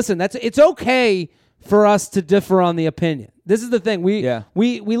 Listen, it's okay for us to differ on the opinion. This is the thing. We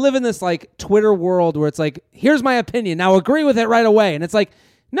live in this like Twitter world where it's like, here's my opinion. Now agree with it right away. And it's like,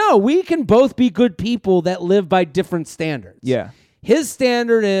 no, we can both be good people that live by different standards. Yeah. His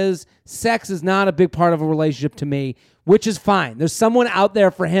standard is sex is not a big part of a relationship to me, which is fine. There's someone out there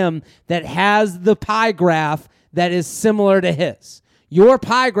for him that has the pie graph that is similar to his. Your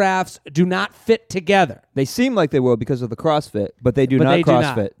pie graphs do not fit together. They seem like they will because of the CrossFit, but they do not they do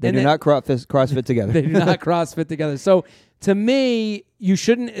CrossFit. not. They And do not CrossFit together. They do not CrossFit together. So to me, you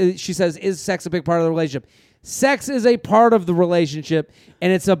shouldn't, she says, is sex a big part of the relationship? Sex is a part of the relationship,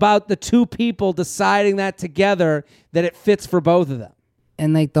 and it's about the two people deciding that together that it fits for both of them.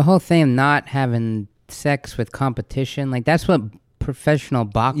 And like the whole thing of not having sex with competition, like that's what professional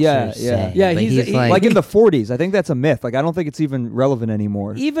boxers say. Yeah, But he's like in the 40s. I think that's a myth. Like I don't think it's even relevant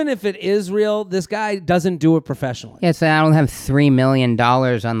anymore. Even if it is real, this guy doesn't do it professionally. yeah, so I don't have $3 million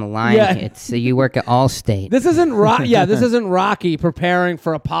on the line. Yeah. It's you work at Allstate. This isn't this isn't Rocky preparing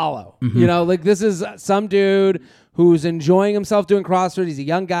for Apollo. You know, like this is some dude who's enjoying himself doing CrossFit. He's a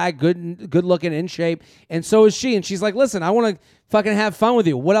young guy, good looking, in shape, and so is she. And she's like, "Listen, I want to fucking have fun with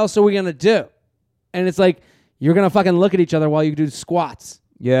you. What else are we gonna do?" And it's like, you're gonna fucking look at each other while you do squats.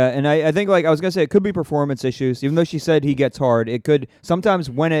 Yeah, and I think like I was gonna say it could be performance issues. Even though she said he gets hard, it could sometimes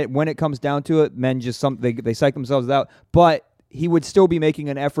when it comes down to it, men just they psych themselves out. But he would still be making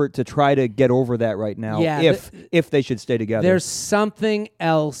an effort to try to get over that right now. Yeah, if they should stay together. There's something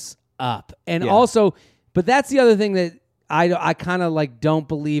else up, and also, but that's the other thing that I kind of like don't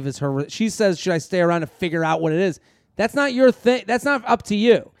believe is her. She says, "Should I stay around to figure out what it is?" That's not your thing. That's not up to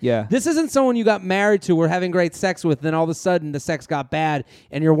you. Yeah. This isn't someone you got married to or having great sex with, then all of a sudden the sex got bad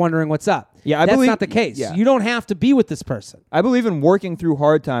and you're wondering what's up. Yeah, that's not the case. yeah. You don't have to be with this person. I believe in working through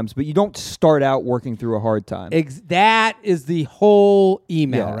hard times, but you don't start out working through a hard time. That is the whole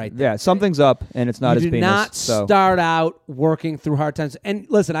email right there. Yeah, something's up and it's not You his do penis. not so. start out working through hard times. And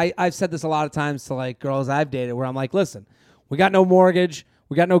listen, I've said this a lot of times to like girls I've dated where I'm like, listen, we got no mortgage,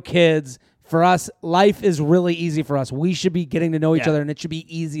 we got no kids. For us, life is really easy for us. We should be getting to know each other, and it should be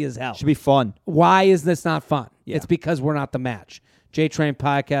easy as hell. Should be fun. Why is this not fun? Yeah. It's because we're not the match.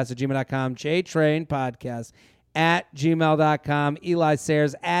 JTrainPodcast@gmail.com. JTrainPodcast@gmail.com. Eli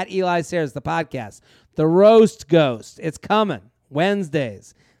Sayers @Eli Sayers, the podcast. The Roast Ghost. It's coming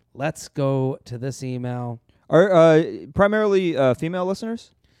Wednesdays. Let's go to this email. Are primarily female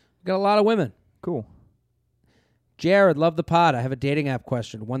listeners? Got a lot of women. Cool. Jared, love the pod. I have a dating app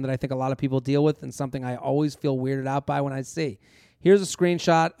question, one that I think a lot of people deal with and something I always feel weirded out by when I see. Here's a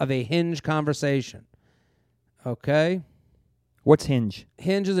screenshot of a Hinge conversation. Okay. What's Hinge?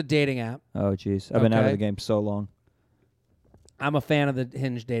 Hinge is a dating app. Oh, jeez. I've been out of the game so long. I'm a fan of the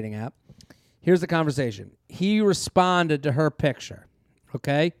Hinge dating app. Here's the conversation. He responded to her picture.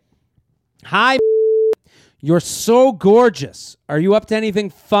 Okay. Hi, you're so gorgeous. Are you up to anything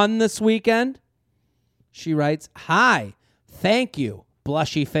fun this weekend? She writes, hi, thank you,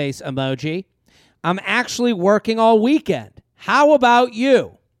 blushy face emoji. I'm actually working all weekend. How about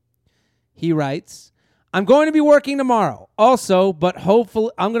you? He writes, I'm going to be working tomorrow also, but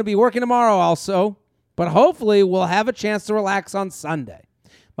hopefully we'll have a chance to relax on Sunday.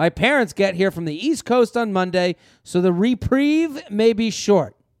 My parents get here from the East Coast on Monday, so the reprieve may be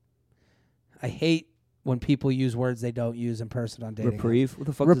short. I hate when people use words they don't use in person on dating. Reprieve? What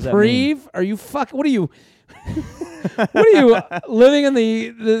the fuck Reprieve? does that mean? Are you fucking... What are you... What are you, living in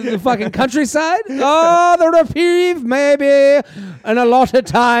the fucking countryside? Oh, the reprieve may be an allotted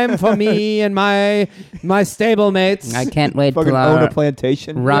time for me and my stablemates. I can't wait Fucking till own our a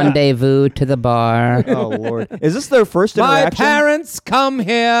plantation. rendezvous to the bar. Oh, Lord. Is this their first My interaction? parents come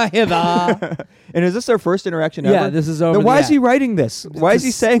hither. And is this their first interaction ever? Yeah, this is over Then why the is he app. writing this? Why is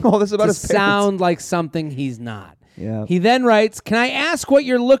he saying all this about to his parents? sound like something he's not. Yeah. He then writes, can I ask what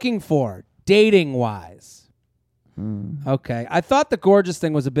you're looking for, dating-wise? Okay. I thought the gorgeous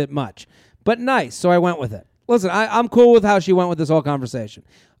thing was a bit much, but nice, so I went with it. Listen, I'm cool with how she went with this whole conversation.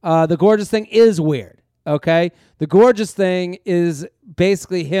 The gorgeous thing is weird, okay? The gorgeous thing is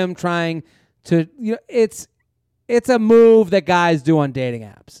basically him trying to, it's a move that guys do on dating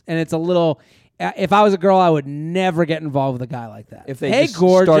apps, and it's a little... If I was a girl, I would never get involved with a guy like that. If they hey, just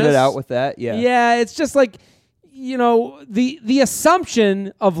gorgeous. started out with that, yeah. Yeah, it's just like, the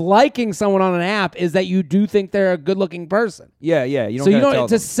assumption of liking someone on an app is that you do think they're a good-looking person. Yeah. You don't So you gotta don't tell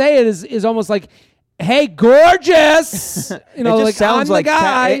to them. say it is almost like, hey, gorgeous. It just like sounds I'm like the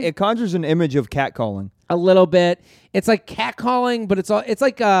guy. it conjures an image of catcalling. A little bit. It's like catcalling, but it's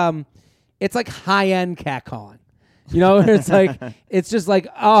like high-end catcalling. It's just like,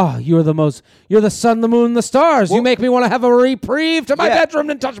 oh, you're the sun, the moon, the stars. You make me want to have a reprieve to my bedroom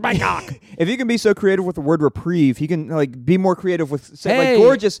and touch my cock. If you can be so creative with the word reprieve, he can be more creative with Hey.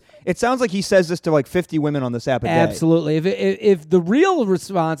 gorgeous. It sounds like he says this to 50 women on this app a day. Absolutely. If the real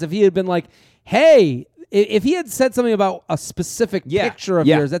response, if he had been like, hey, if he had said something about a specific picture of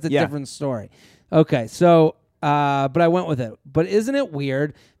yours, that's a different story. Okay, so... but I went with it. But isn't it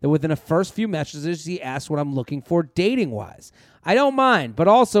weird that within the first few messages he asked what I'm looking for dating-wise? I don't mind, but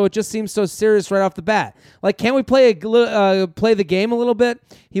also it just seems so serious right off the bat. Like, can we play the game a little bit?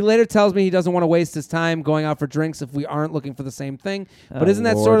 He later tells me he doesn't want to waste his time going out for drinks if we aren't looking for the same thing. But isn't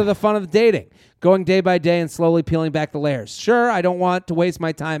that sort of the fun of dating? Going day by day and slowly peeling back the layers. Sure, I don't want to waste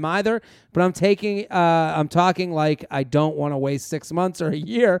my time either, but I'm talking like I don't want to waste 6 months or a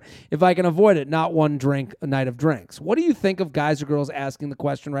year if I can avoid it, not one drink a night of drinks. What do you think of guys or girls asking the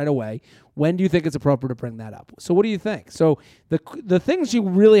question right away? When do you think it's appropriate to bring that up? So what do you think? So the thing she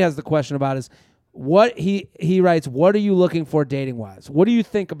really has the question about is what he writes, what are you looking for dating-wise? What do you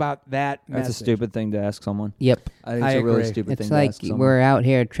think about that That's message? a stupid thing to ask someone. Yep. I think I it's a really agree. stupid thing It's to like ask someone. we're out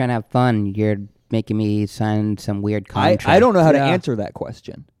here trying to have fun. You're making me sign some weird contract. I don't know how to Yeah. answer that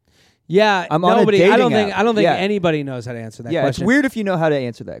question. Yeah, I'm on a nobody. I don't dating think. app. I don't think Yeah. anybody knows how to answer that Yeah, question. it's weird if you know how to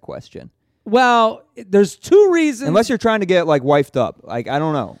answer that question. Well, there's two reasons. Unless you're trying to get wifed up. I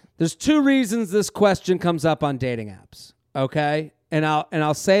don't know. There's two reasons this question comes up on dating apps. Okay, and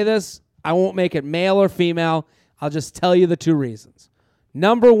I'll say this. I won't make it male or female. I'll just tell you the two reasons.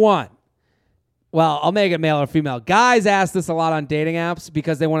 Number one. Well, I'll make it male or female. Guys ask this a lot on dating apps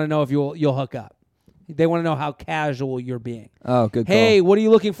because they want to know if you'll hook up. They want to know how casual you're being. Oh, good call. Hey, what are you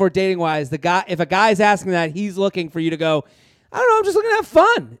looking for dating-wise? If a guy's asking that, he's looking for you to go, I don't know, I'm just looking to have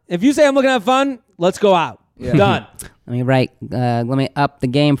fun. If you say I'm looking to have fun, let's go out. Yeah. Done. Let me up the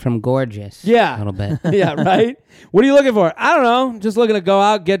game from gorgeous. Yeah. A little bit. Yeah, right? What are you looking for? I don't know. Just looking to go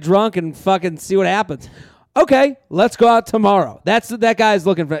out, get drunk, and fucking see what happens. Okay, let's go out tomorrow. That guy's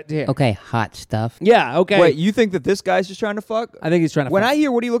looking for here. Okay, hot stuff. Yeah, okay. Wait, you think that this guy's just trying to fuck? I think he's trying to When fuck. I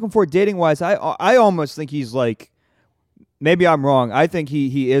hear what are you looking for dating-wise, I almost think he's maybe I'm wrong. I think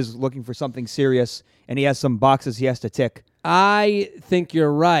he is looking for something serious, and he has some boxes he has to tick. I think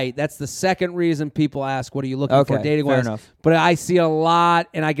you're right. That's the second reason people ask, what are you looking for Okay, dating-wise? fair enough. But I see a lot,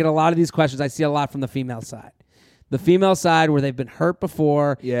 and I get a lot of these questions. I see a lot from the female side. The female side where they've been hurt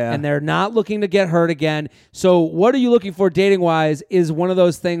before, Yeah. and they're not looking to get hurt again. So what are you looking for dating-wise is one of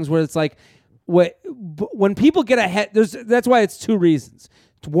those things where it's like, when people get ahead, that's why it's two reasons.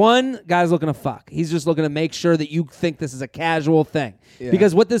 One, guy's looking to fuck. He's just looking to make sure that you think this is a casual thing. Yeah.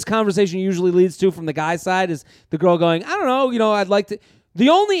 Because what this conversation usually leads to from the guy's side is the girl going, I don't know, I'd like to. The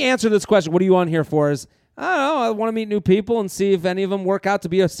only answer to this question, what are you on here for, is, I don't know, I want to meet new people and see if any of them work out to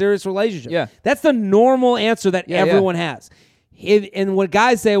be a serious relationship. Yeah. That's the normal answer that everyone has. And when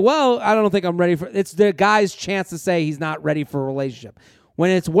guys say, well, I don't think I'm ready for, it's the guy's chance to say he's not ready for a relationship. When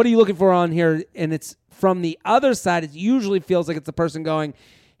it's, what are you looking for on here? And it's from the other side, it usually feels like it's the person going,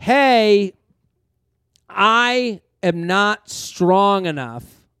 hey, I am not strong enough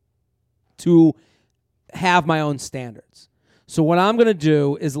to have my own standards. So what I'm going to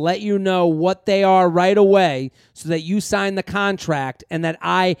do is let you know what they are right away so that you sign the contract, and that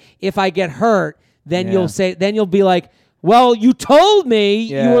if I get hurt, then you'll be like, well, you told me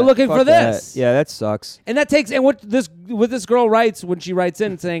you were looking for this. That. Yeah, that sucks. And that takes, and what this girl writes when she writes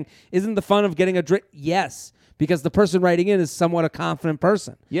in saying, isn't the fun of getting a drink? Yes, because the person writing in is somewhat a confident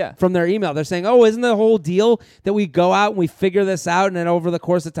person. Yeah. From their email. They're saying, oh, isn't the whole deal that we go out and we figure this out, and then over the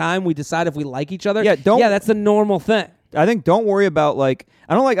course of time we decide if we like each other? Yeah, that's the normal thing. I think don't worry about I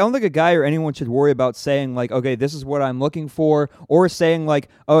don't think a guy or anyone should worry about saying like, okay, this is what I'm looking for, or saying like,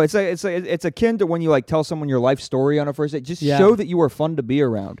 oh, it's akin to when you like tell someone your life story on a first date. Just show that you are fun to be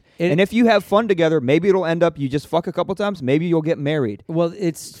around. And if you have fun together, maybe it'll end up you just fuck a couple times, maybe you'll get married. Well,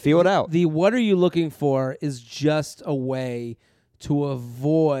 it's feel it out. The what are you looking for is just a way to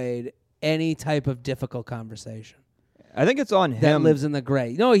avoid any type of difficult conversation. I think it's on him. That lives in the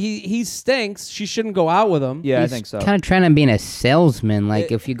gray. No, he stinks. She shouldn't go out with him. Yeah, I think so. Kind of trying to be a salesman. Like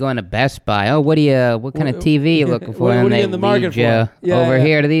if you go into Best Buy, what kind of TV you looking for? What and are they you in the market lead you over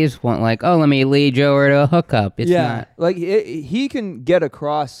here to these one. Like, let me lead you over to a hookup. It's not like he can get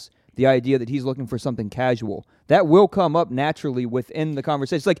across the idea that he's looking for something casual. That will come up naturally within the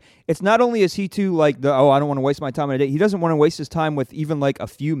conversation. It's like, it's not only is he too like I don't want to waste my time on a date. He doesn't want to waste his time with even like a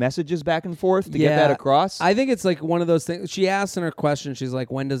few messages back and forth to get that across. I think it's like one of those things. She asked in her question, she's like,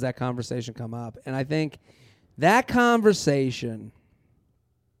 when does that conversation come up? And I think that conversation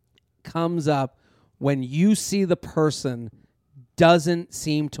comes up when you see the person doesn't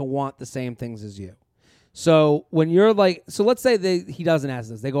seem to want the same things as you. So when you're like, so let's say he doesn't ask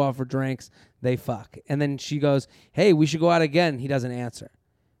this. They go out for drinks, they fuck. And then she goes, hey, we should go out again. He doesn't answer.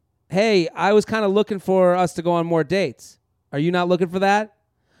 Hey, I was kind of looking for us to go on more dates. Are you not looking for that?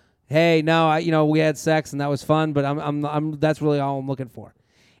 Hey, no, we had sex and that was fun, but I'm that's really all I'm looking for.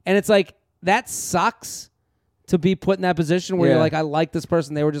 And it's like, that sucks to be put in that position where you're like, I like this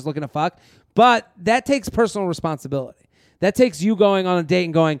person. They were just looking to fuck. But that takes personal responsibility. That takes you going on a date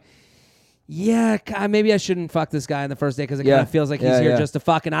and going, yeah, maybe I shouldn't fuck this guy on the first day because it kind of feels like he's here just to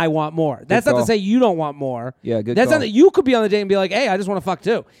fuck and I want more. That's not to say you don't want more. Yeah, good That's call. not that you could be on the date and be like, hey, I just want to fuck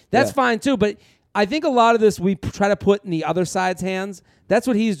too. That's fine too. But I think a lot of this we try to put in the other side's hands. That's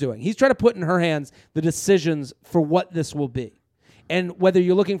what he's doing. He's trying to put in her hands the decisions for what this will be. And whether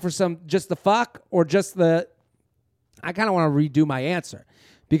you're looking for just the fuck or just I kind of want to redo my answer.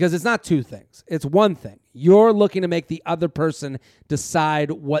 Because it's not two things. It's one thing. You're looking to make the other person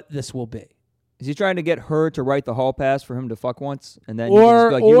decide what this will be. Is he trying to get her to write the hall pass for him to fuck once? And then you just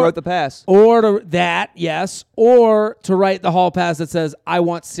be like, you wrote the pass. Or yes. Or to write the hall pass that says, I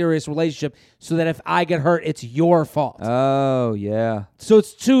want serious relationship so that if I get hurt, it's your fault. Oh, yeah. So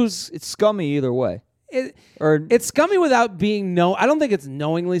it's two. It's scummy either way. It's scummy without being I don't think it's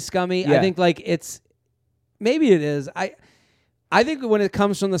knowingly scummy. Yeah. I think like maybe it is. I think when it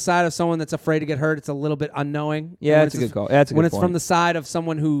comes from the side of someone that's afraid to get hurt, it's a little bit unknowing. Yeah, that's a good call. That's a good When it's point. from the side of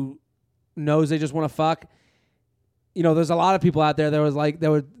someone who knows they just want to fuck, there's a lot of people out there that was like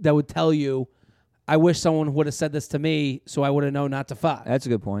that would tell you, I wish someone would have said this to me so I would have known not to fuck. That's a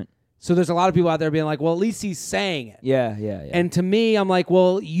good point. So there's a lot of people out there being like, well, at least he's saying it. Yeah. And to me, I'm like,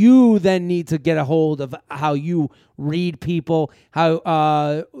 well, you then need to get a hold of how you read people.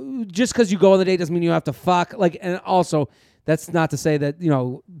 How just because you go on the date doesn't mean you have to fuck. Like, and also, that's not to say that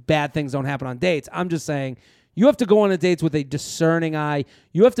bad things don't happen on dates. I'm just saying you have to go on a dates with a discerning eye.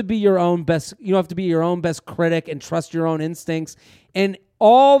 You have to be your own best. You have to be your own best critic and trust your own instincts. And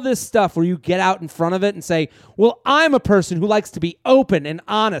all this stuff where you get out in front of it and say, well, I'm a person who likes to be open and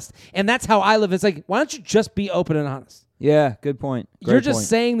honest, and that's how I live. It's like, why don't you just be open and honest? Yeah, good point. You're just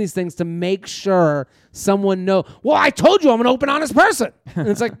saying these things to make sure someone knows, well, I told you I'm an open, honest person. And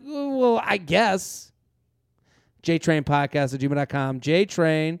it's like, well, I guess. JTrainPodcast@gmail.com.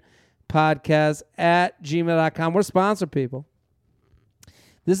 JTrainPodcast@gmail.com. We're sponsored, people.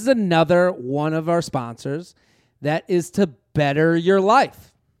 This is another one of our sponsors that is to better your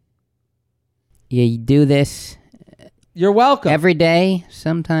life. Yeah, you do this You're welcome. Every day,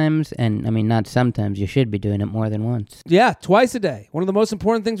 sometimes, and I mean, not sometimes, you should be doing it more than once. Yeah, twice a day. One of the most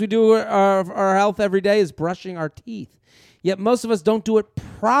important things we do for our health every day is brushing our teeth. Yet most of us don't do it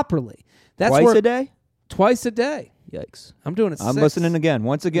properly. Twice a day? Twice a day. Yikes. I'm doing it 6. I'm listening again.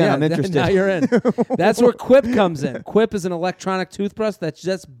 Once again, I'm interested. Now you're in. That's where Quip comes in. Quip is an electronic toothbrush that's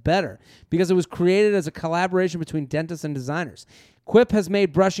just better because it was created as a collaboration between dentists and designers. Quip has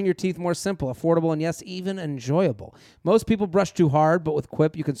made brushing your teeth more simple, affordable, and yes, even enjoyable. Most people brush too hard, but with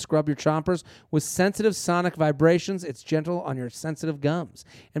Quip, you can scrub your chompers with sensitive sonic vibrations. It's gentle on your sensitive gums.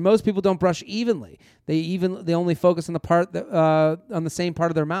 And most people don't brush evenly. They only focus on the part on the same part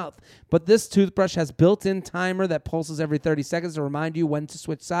of their mouth. But this toothbrush has built-in timer that pulses every 30 seconds to remind you when to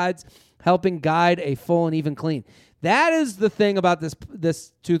switch sides, helping guide a full and even clean. That is the thing about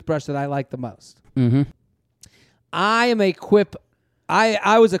this toothbrush that I like the most. Mm-hmm. I am a Quip.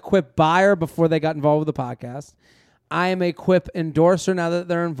 I was a Quip buyer before they got involved with the podcast. I am a Quip endorser now that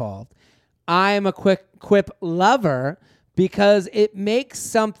they're involved. I am a Quip lover because it makes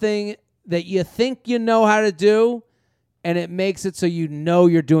something that you think you know how to do, and it makes it so you know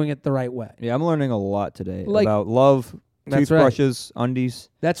you're doing it the right way. Yeah, I'm learning a lot today about love, toothbrushes, undies.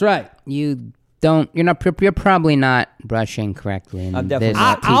 That's right. You're probably not brushing correctly. I'm definitely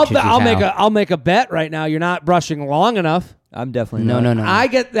not. I'll make a bet right now. You're not brushing long enough. I'm definitely not. No. I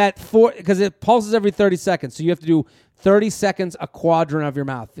get that because it pulses every 30 seconds. So you have to do 30 seconds a quadrant of your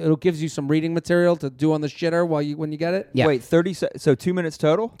mouth. It gives you some reading material to do on the shitter when you get it. Yeah. Wait, 30 so 2 minutes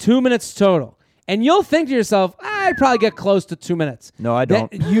total? 2 minutes total. And you'll think to yourself, I'd probably get close to 2 minutes. No, I don't.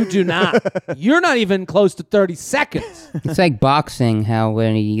 You do not. You're not even close to 30 seconds. It's like boxing, how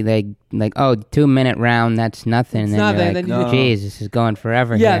when you 2-minute round, that's nothing. It's and then nothing, you're like, then you- geez, this is going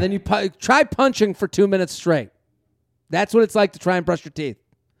forever. Yeah, here. then you try punching for 2 minutes straight. That's what it's like to try and brush your teeth.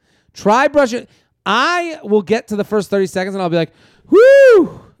 Try brushing. I will get to the first 30 seconds and I'll be like,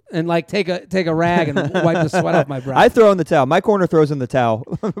 whoo, and like take a rag and wipe the sweat off my brow. I throw in the towel. My corner throws in the towel.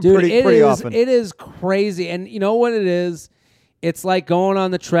 Dude, pretty often. It is crazy. And you know what it is? It's like going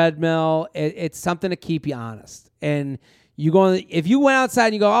on the treadmill. It's something to keep you honest. And if you went outside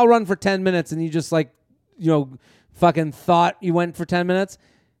and you go, I'll run for 10 minutes, and you just fucking thought you went for 10 minutes,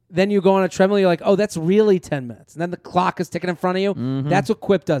 then you go on a treadmill, you're like, oh, that's really 10 minutes. And then the clock is ticking in front of you. Mm-hmm. That's what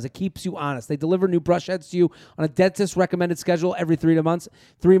Quip does. It keeps you honest. They deliver new brush heads to you on a dentist-recommended schedule every 3 months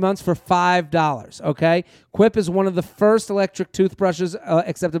for $5, okay? Quip is one of the first electric toothbrushes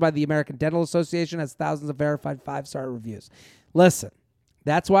accepted by the American Dental Association, has thousands of verified 5-star reviews. Listen,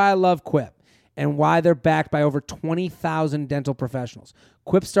 that's why I love Quip and why they're backed by over 20,000 dental professionals.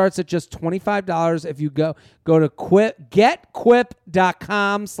 Quip starts at just $25 if you go to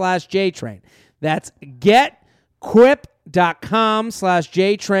getquip.com/JTrain. That's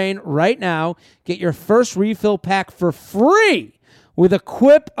getquip.com/JTrain right now. Get your first refill pack for free with a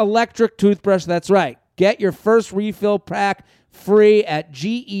Quip electric toothbrush. That's right. Get your first refill pack free at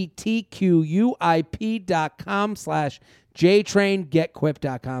getquip.com/JTrain,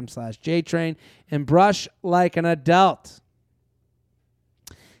 getquip.com/JTrain, and brush like an adult.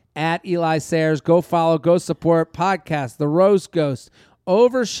 At Eli Sayers, go follow, go support podcast, The Roast Ghost,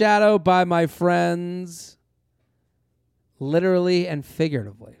 overshadowed by my friends, literally and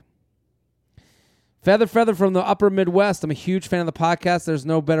figuratively. Feather from the upper Midwest. I'm a huge fan of the podcast. There's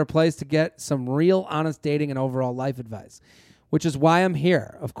no better place to get some real, honest dating and overall life advice, which is why I'm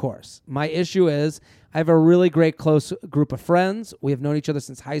here, of course. My issue is I have a really great close group of friends. We have known each other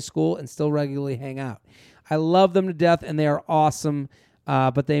since high school and still regularly hang out. I love them to death, and they are awesome,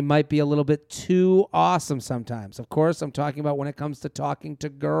 but they might be a little bit too awesome sometimes. Of course, I'm talking about when it comes to talking to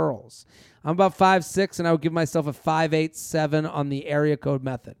girls. I'm about 5'6", and I would give myself a 5'8", on the area code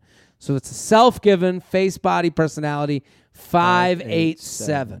method. So it's a self-given, face-body personality,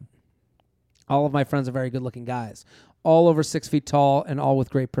 5'8", All of my friends are very good-looking guys, all over 6 feet tall and all with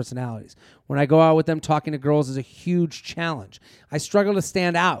great personalities. When I go out with them, talking to girls is a huge challenge. I struggle to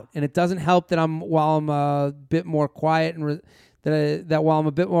stand out, and it doesn't help that while I'm a bit more quiet and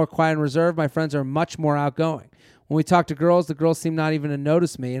reserved, my friends are much more outgoing. When we talk to girls, the girls seem not even to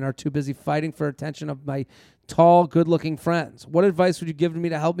notice me and are too busy fighting for attention of my tall, good-looking friends. What advice would you give to me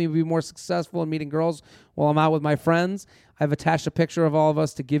to help me be more successful in meeting girls while I'm out with my friends? I've attached a picture of all of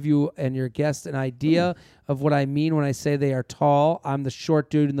us to give you and your guests an idea of what I mean when I say they are tall. I'm the short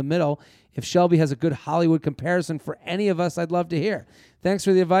dude in the middle. If Shelby has a good Hollywood comparison for any of us, I'd love to hear. Thanks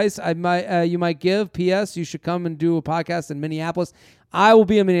for the advice you might give. P.S. You should come and do a podcast in Minneapolis. I will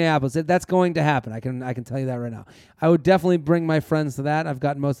be in Minneapolis. That's going to happen. I can tell you that right now. I would definitely bring my friends to that. I've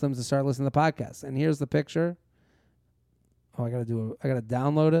gotten most of them to start listening to the podcast. And here's the picture. Oh, I gotta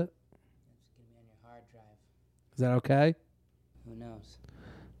download it. Is that okay? Who knows?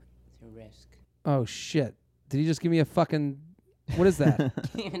 It's a risk. Oh, shit. Did he just give me a fucking... What is that?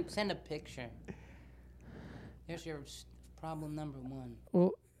 Can't even send a picture. There's your problem number 1.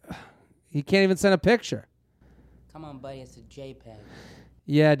 Well, he can't even send a picture. Come on, buddy. It's a JPEG.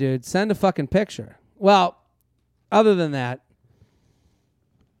 Yeah, dude. Send a fucking picture. Well, other than that,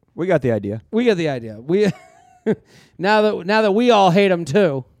 We got the idea. we get the idea. We now that we all hate him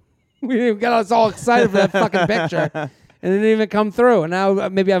too, we got us all excited for that fucking picture, and it didn't even come through. And now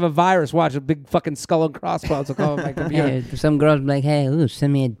maybe I have a virus. Watch, a big fucking skull and crossbones will come on my computer. Hey, some girls be like, hey, ooh,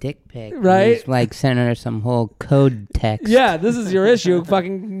 send me a dick pic. And Right? just, like, send her some whole code text. Yeah, this is your issue.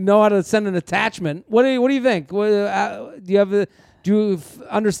 Fucking know how to send an attachment. What do you think? Do you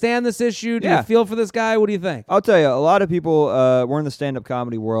understand this issue? Do Yeah. you feel for this guy? What do you think? I'll tell you, a lot of people, we're in the stand-up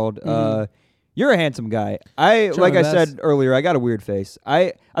comedy world. You're a handsome guy. Like my I best. said earlier, I got a weird face.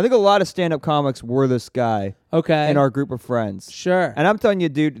 I think a lot of stand-up comics were this guy Okay. in our group of friends. Sure. And I'm telling you,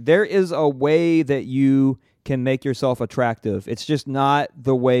 dude, there is a way that you can make yourself attractive. It's just not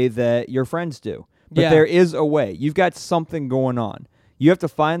the way that your friends do. But Yeah. there is a way. You've got something going on. You have to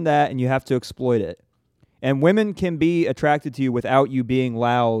find that, and you have to exploit it. And women can be attracted to you without you being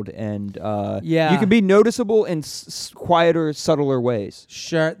loud, and Yeah. you can be noticeable in quieter, subtler ways.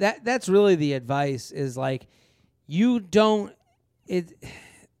 Sure. That's really the advice is like, you don't...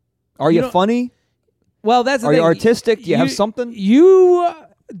 Are You you don't- funny? Well, that's the Are thing. you artistic? Do you have something? You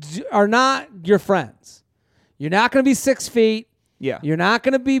are not your friends. You're not going to be 6 feet. Yeah. You're not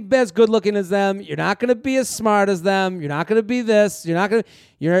going to be as good looking as them. You're not going to be as smart as them. You're not going to be this. You're not going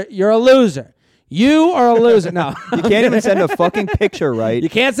to... You're a loser. You are a loser. No. You can't even send a fucking picture, right? You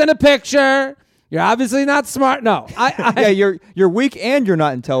can't send a picture. You're obviously not smart. No. Yeah, you're weak and you're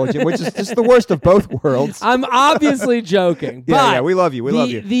not intelligent, which is just the worst of both worlds. I'm obviously joking. But Yeah, we love you. We love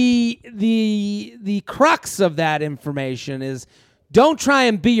you. The crux of that information is don't try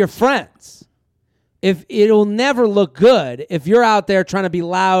and be your friends. If it'll never look good if you're out there trying to be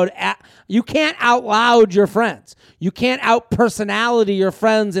loud. You can't out loud your friends. You can't out personality your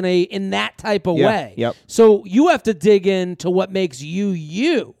friends in that type of way. Yep. So you have to dig into what makes you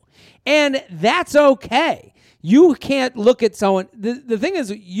you. And that's okay. You can't look at someone. The thing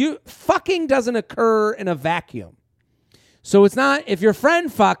is, fucking doesn't occur in a vacuum. So it's not, if your friend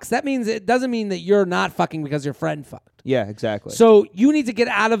fucks, that means it doesn't mean that you're not fucking because your friend fucked. Yeah, exactly. So you need to get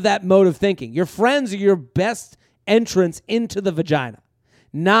out of that mode of thinking. Your friends are your best entrance into the vagina,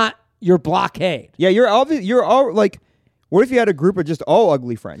 not your blockade. Yeah, you're all like, what if you had a group of just all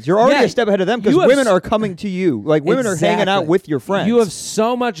ugly friends? You're already Yeah, a step ahead of them because you have women are coming to you. Like women are hanging out Exactly. with your friends. You have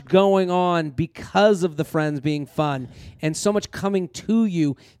so much going on because of the friends being fun and so much coming to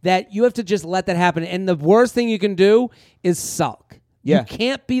you that you have to just let that happen. And the worst thing you can do is sulk. Yeah. You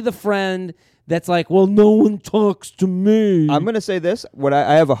can't be the friend that's like, well, no one talks to me. I'm going to say this. What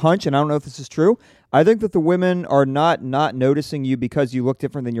I have a hunch, and I don't know if this is true. I think that the women are not noticing you because you look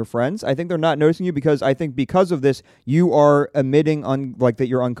different than your friends. I think they're not noticing you because I think because of this, you are emitting like that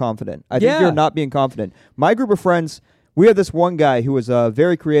you're unconfident. I think you're not being confident. My group of friends, we had this one guy who was a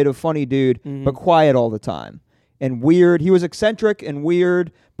very creative, funny dude, but quiet all the time and weird. He was eccentric and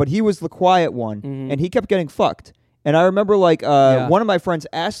weird, but he was the quiet one, and he kept getting fucked. And I remember like one of my friends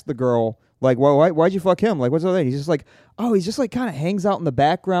asked the girl, like, well, why'd you fuck him? Like, what's the thing? He's just like, oh, he's just like kind of hangs out in the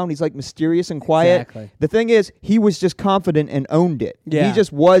background. He's like mysterious and quiet. Exactly. The thing is, he was just confident and owned it. Yeah. He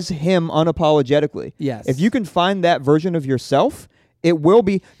just was him unapologetically. Yes. If you can find that version of yourself, it will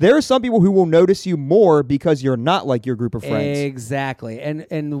be. There are some people who will notice you more because you're not like your group of friends. Exactly.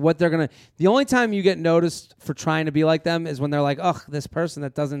 And what they're going to, the only time you get noticed for trying to be like them is when they're like, ugh, this person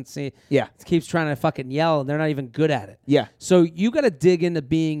that doesn't see, Yeah. keeps trying to fucking yell and they're not even good at it. Yeah. So you got to dig into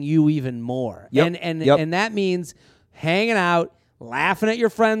being you even more. Yep. And that means hanging out, laughing at your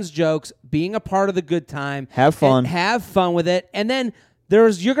friends' jokes, being a part of the good time. Have fun. And have fun with it. And then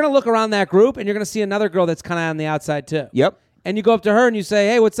you're going to look around that group and you're going to see another girl that's kind of on the outside too. Yep. And you go up to her and you say,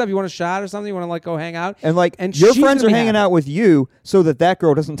 hey, what's up? You want a shot or something? You want to like go hang out? And like and your she's friends are gonna be hanging happy. out with you so that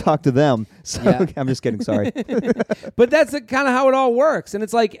girl doesn't talk to them. So Yeah. I'm just kidding. Sorry. But that's kind of how it all works. And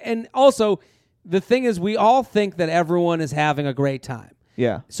it's like, and also the thing is we all think that everyone is having a great time.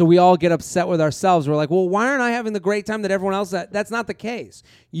 Yeah. So we all get upset with ourselves. We're like, well, why aren't I having the great time that everyone else? That's not the case.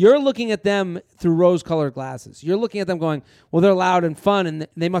 You're looking at them through rose-colored glasses. You're looking at them going, well, they're loud and fun and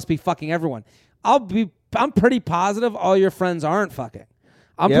they must be fucking everyone. I'm pretty positive all your friends aren't fucking.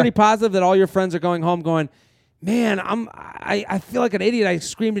 I'm Yeah. pretty positive that all your friends are going home going, man, I feel like an idiot. I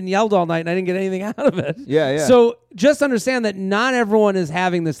screamed and yelled all night and I didn't get anything out of it. Yeah, yeah. So just understand that not everyone is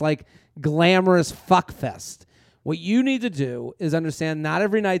having this like glamorous fuck fest. What you need to do is understand not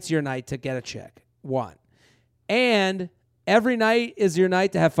every night's your night to get a chick. One. and every night is your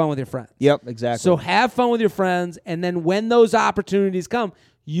night to have fun with your friends. Yep, exactly. So have fun with your friends, and then when those opportunities come,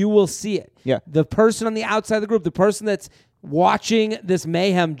 you will see it. Yeah. The person on the outside of the group, the person that's watching this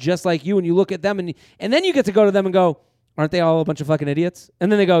mayhem just like you, and you look at them, and then you get to go to them and go, aren't they all a bunch of fucking idiots?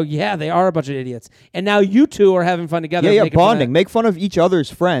 And then they go, yeah, they are a bunch of idiots. And now you two are having fun together. Yeah, bonding. Make fun of each other's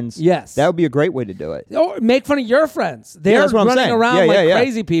friends. Yes. That would be a great way to do it. Or make fun of your friends. They're that's what I'm running saying. around Yeah, like yeah.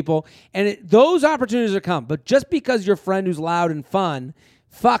 crazy people. And those opportunities are come. But just because your friend who's loud and fun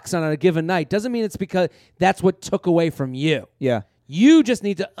fucks on a given night doesn't mean it's because that's what took away from you. Yeah. You just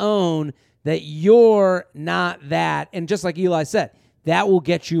need to own that you're not that. And just like Eli said, that will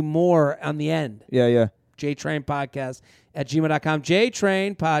get you more on the end. Yeah. JTrain Podcast at gmail.com.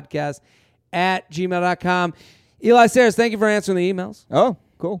 JTrain Podcast at gmail.com. Eli Sayers, thank you for answering the emails. Oh,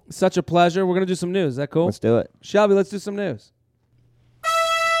 cool. Such a pleasure. We're going to do some news. Is that cool? Let's do it. Shelby, let's do some news.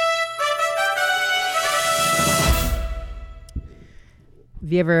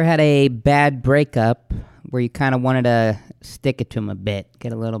 Have you ever had a bad breakup where you kind of wanted to stick it to him a bit,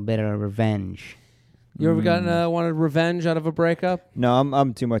 get a little bit of revenge? You ever gotten wanted revenge out of a breakup? No,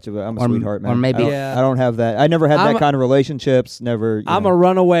 I'm too much of a Or- sweetheart, man. or maybe- I don't have that. I never had that kind of relationships. Never. I'm a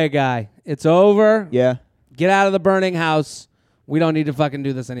runaway guy. It's over. Yeah. Get out of the burning house. We don't need to fucking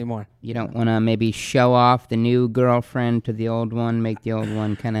do this anymore. You don't want to maybe show off the new girlfriend to the old one, make the old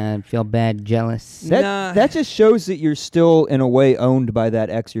one kind of feel bad, jealous? That just shows that you're still in a way owned by that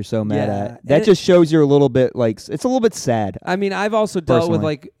ex you're so mad Yeah. at. That just shows you're a little bit like it's a little bit sad. I mean, I've also dealt with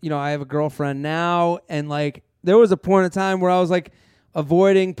Personally. I have a girlfriend now, and there was a point in time where I was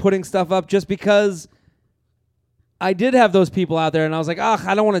avoiding putting stuff up just because I did have those people out there, and I was like,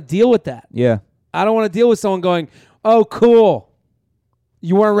 I don't want to deal with that. Yeah. I don't want to deal with someone going, oh, cool.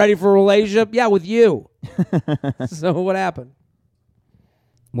 You weren't ready for a relationship? Yeah, with you. So what happened?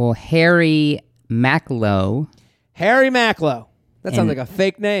 Well, Harry Macklow, Harry Macklow. That sounds And- like a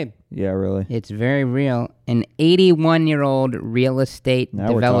fake name. Yeah, really. it's very real, an 81-year-old real estate Now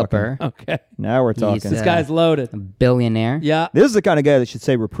we're developer, Okay. Now we're talking. He's, This guy's loaded. a billionaire. Yeah. This is the kind of guy that should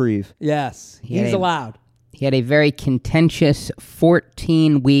say reprieve. Yes. Yeah, He's they- allowed. He had a very contentious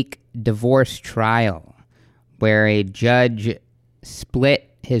 14-week divorce trial where a judge split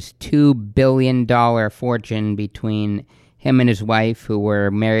his $2 billion fortune between him and his wife, who were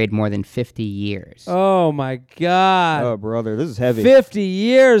married more than 50 years. Oh, my God. Oh, brother, this is heavy. 50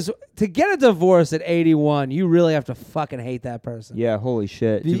 years. To get a divorce at 81, you really have to fucking hate that person. Yeah, holy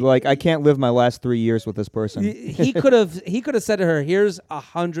shit. She's like, I can't live my last 3 years with this person. He could have said to her, here's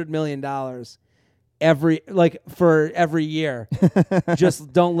 $100 million for every year.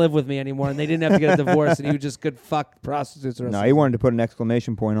 Just don't live with me anymore. And they didn't have to get a divorce, and he just could fuck prostitutes. The rest No, of he his wanted to put an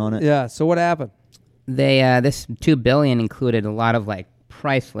exclamation point on it. life. Yeah. So what happened? They this $2 billion included a lot of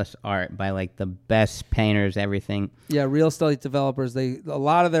priceless art by the best painters, everything. Yeah, real estate developers. A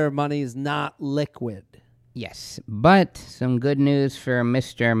lot of their money is not liquid. Yes, but some good news for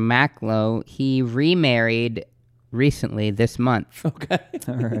Mr. Macklow. He remarried recently this month Okay.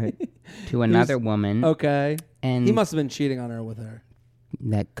 All right. to another woman. Okay. And He must have been cheating on her with her.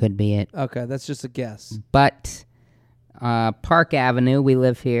 that could be it. Okay, that's just a guess. But Park Avenue, we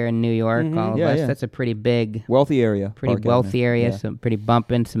live here in New York, all of Yeah, us. yeah. That's a pretty big, Wealthy area. pretty Park wealthy Avenue. area, Yeah. some pretty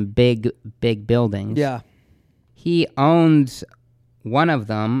bumping, some big buildings. Yeah. He owns one of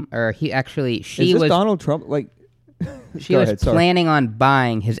them, or she Is this was Donald Trump? she Go was ahead, sorry. planning on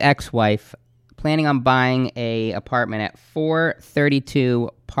buying, his ex-wife, planning on buying a apartment at 432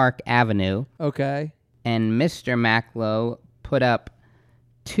 Park Avenue, Okay. and Mr. Macklow put up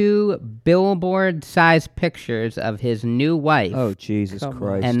 2 billboard-sized pictures of his new wife, Oh, Jesus Come on.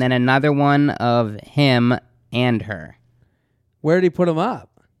 Christ. and then another one of him and her, Where did he put him up?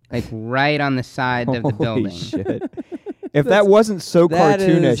 right on the side of the Holy building. shit. If that wasn't so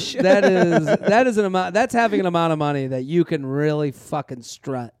cartoonish. That is an amount. That's having an amount of money that you can really fucking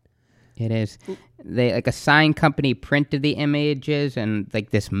strut. It is. They a sign company printed the images and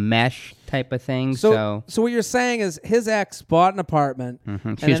this mesh type of thing. So what you're saying is his ex bought an apartment. and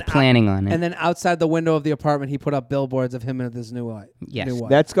she was then planning on it. And then outside the window of the apartment, he put up billboards of him and his new wife. Yes. New wife.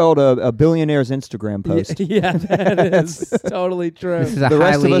 That's called a billionaire's Instagram post. Yeah, that is totally true. this is a The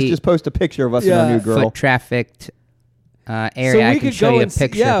rest of us highly just post a picture of us and Yeah. our new girl. foot trafficked area. I can show you a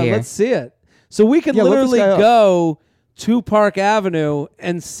picture yeah, here. let's see it. So we could Yeah, look this literally guy up. go to Park Avenue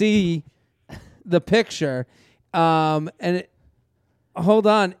and see the picture. Hold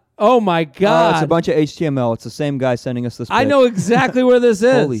on. Oh my God. It's a bunch of HTML. It's the same guy sending us this I pic. know exactly where this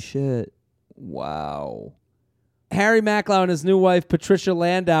is. Holy shit. Wow. Harry Macklow and his new wife Patricia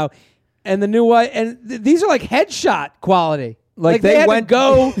Landau, and the new wife, and these are like headshot quality. Like they had to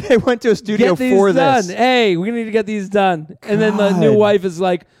go they went to a studio get these for done. this. Hey, we need to get these done. And then the new God. wife is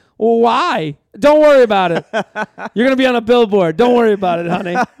like, well, why? Don't worry about it. You're going to be on a billboard. Don't worry about it,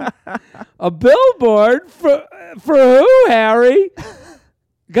 honey. A billboard for who, Harry?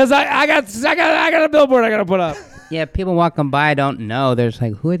 Because I got a billboard I got to put up. Yeah, people walking by don't know. There's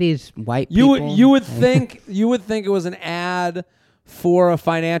like, who are these white people? You would think it was an ad for a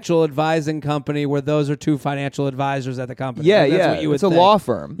financial advising company where those are two financial advisors at the company. Yeah, That's yeah. what you would It's a think. law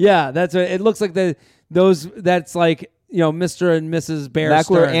firm. Yeah, it looks like that's like, Mr. and Mrs. Bear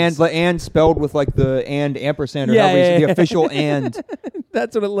Mackler Stearns. and spelled with like the and ampersand or Yeah, however you say yeah. the official and.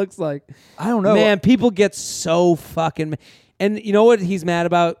 That's what it looks like. I don't know. Man, people get so fucking. And you know what he's mad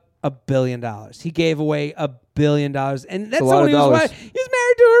about? $1 billion. He gave away $1 billion, and that's a lot what of he was. dollars. He was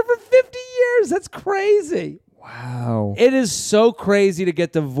married to her for 50 years. That's crazy. Wow. It is so crazy to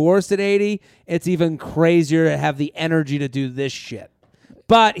get divorced at 80. It's even crazier to have the energy to do this shit.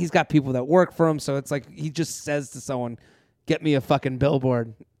 But he's got people that work for him, so it's like he just says to someone, "Get me a fucking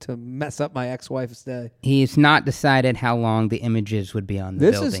billboard to mess up my ex-wife's day." He's not decided how long the images would be on the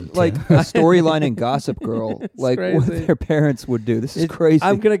This building. is like a storyline in Gossip Girl, like what crazy. their parents would do. This is crazy.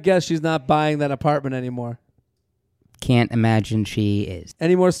 I'm gonna guess she's not buying that apartment anymore. Can't imagine she is.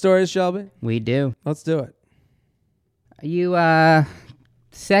 Any more stories, Shelby? We do. Let's do it. You,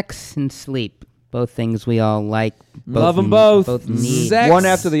 sex and sleep. Both things we all like. Love them both. Both need. Sex. One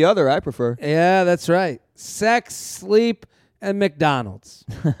after the other, I prefer. Yeah, that's right. Sex, sleep, and McDonald's.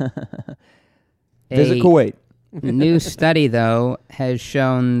 Visit A Kuwait. new study, though, has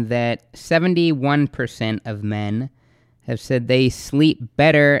shown that 71% of men have said they sleep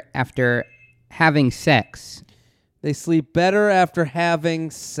better after having sex. They sleep better after having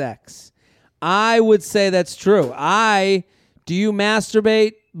sex. I would say that's true. Do you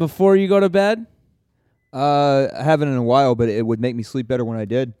masturbate before you go to bed? I haven't in a while, but it would make me sleep better when I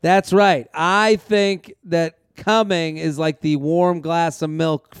did. That's right. I think that coming is like the warm glass of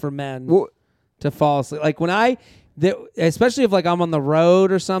milk for men Well, to fall asleep. Like especially if like I'm on the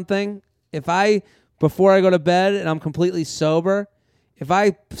road or something, before I go to bed and I'm completely sober, if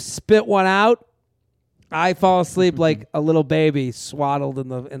I spit one out, I fall asleep like a little baby swaddled in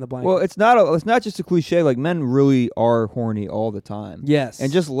the blanket. well, it's not just a cliche. Like men really are horny all the time. Yes.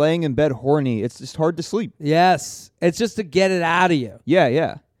 and just laying in bed horny, it's just hard to sleep. Yes. It's just to get it out of you. Yeah,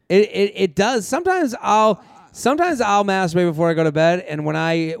 yeah. It does. Sometimes I'll masturbate before I go to bed, and when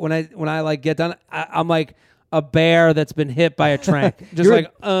I like get done, I'm like a bear that's been hit by a train. Just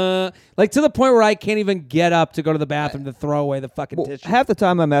like to the point where I can't even get up to go to the bathroom to throw away the fucking Well, tissue. half the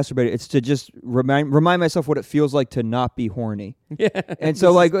time I masturbate, it's to just remind myself what it feels like to not be horny. Yeah. And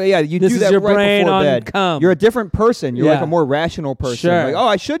so, like, yeah, you this do is that your right brain before on bed. cum. You're a different person. You're Yeah. like a more rational person. Sure. Like, oh,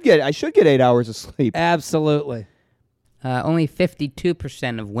 I should get 8 hours of sleep. Absolutely. Only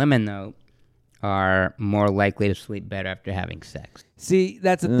 52% of women, though, are more likely to sleep better after having sex. See,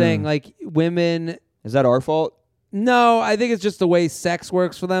 that's the thing. Like women. Is that our fault? No, I think it's just the way sex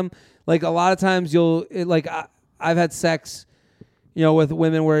works for them. Like a lot of times I've had sex, with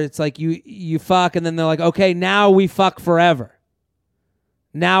women where it's like you fuck and then they're like, okay, now we fuck forever.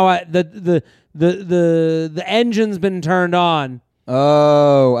 Now the engine's been turned on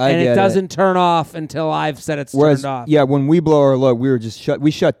Oh, I and get it doesn't turn off until I've said it's Whereas, turned off. yeah, when we blow our load,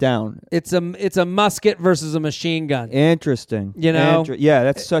 we shut down. It's a musket versus a machine gun. Interesting. You know? Yeah,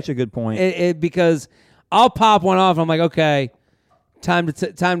 that's such a good point. Because I'll pop one off and I'm like, okay, time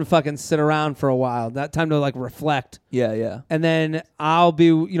to fucking sit around for a while. That time to like reflect. Yeah, yeah. And then I'll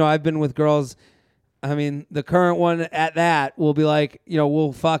be, I've been with girls. I mean, the current one at that will be like,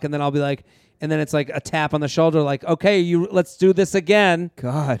 we'll fuck, and then I'll be like, and then it's like a tap on the shoulder, like, okay, let's do this again.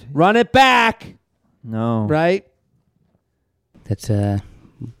 God, Run it back, no. right? That's a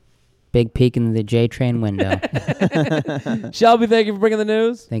big peek in the J Train window. Shelby, thank you for bringing the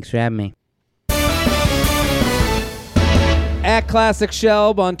news. Thanks for having me. At Classic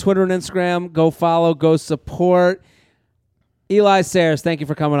Shelb on Twitter and Instagram. Go follow, go support. Eli Sayers, thank you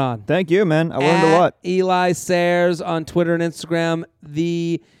for coming on. Thank you, man. I learned a lot. Eli Sayers on Twitter and Instagram.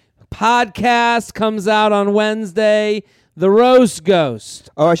 The podcast comes out on Wednesday. The Roast Ghost.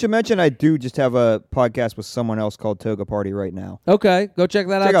 Oh, I should mention I do just have a podcast with someone else called Toga Party right now. Okay, go check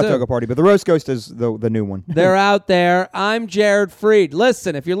that Check out out too. Toga Party, but the Roast Ghost is the new one. They're out there. I'm Jared Freed.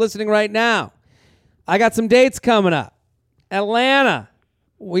 Listen, if you're listening right now, I got some dates coming up. Atlanta.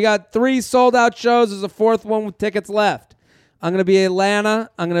 We got 3 sold-out shows. There's a 4th one with tickets left. I'm going to be in Atlanta.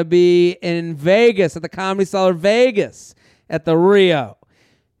 I'm going to be in Vegas at the Comedy Cellar Vegas at the Rio.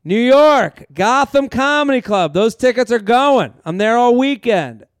 New York, Gotham Comedy Club. Those tickets are going. I'm there all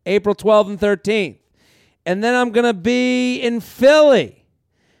weekend, April 12th and 13th. And then I'm going to be in Philadelphia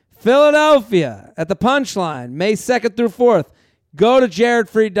at the Punchline, May 2nd through 4th. Go to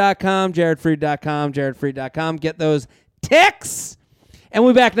jaredfreed.com, jaredfreed.com. Get those ticks. And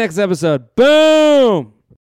we'll be back next episode. Boom!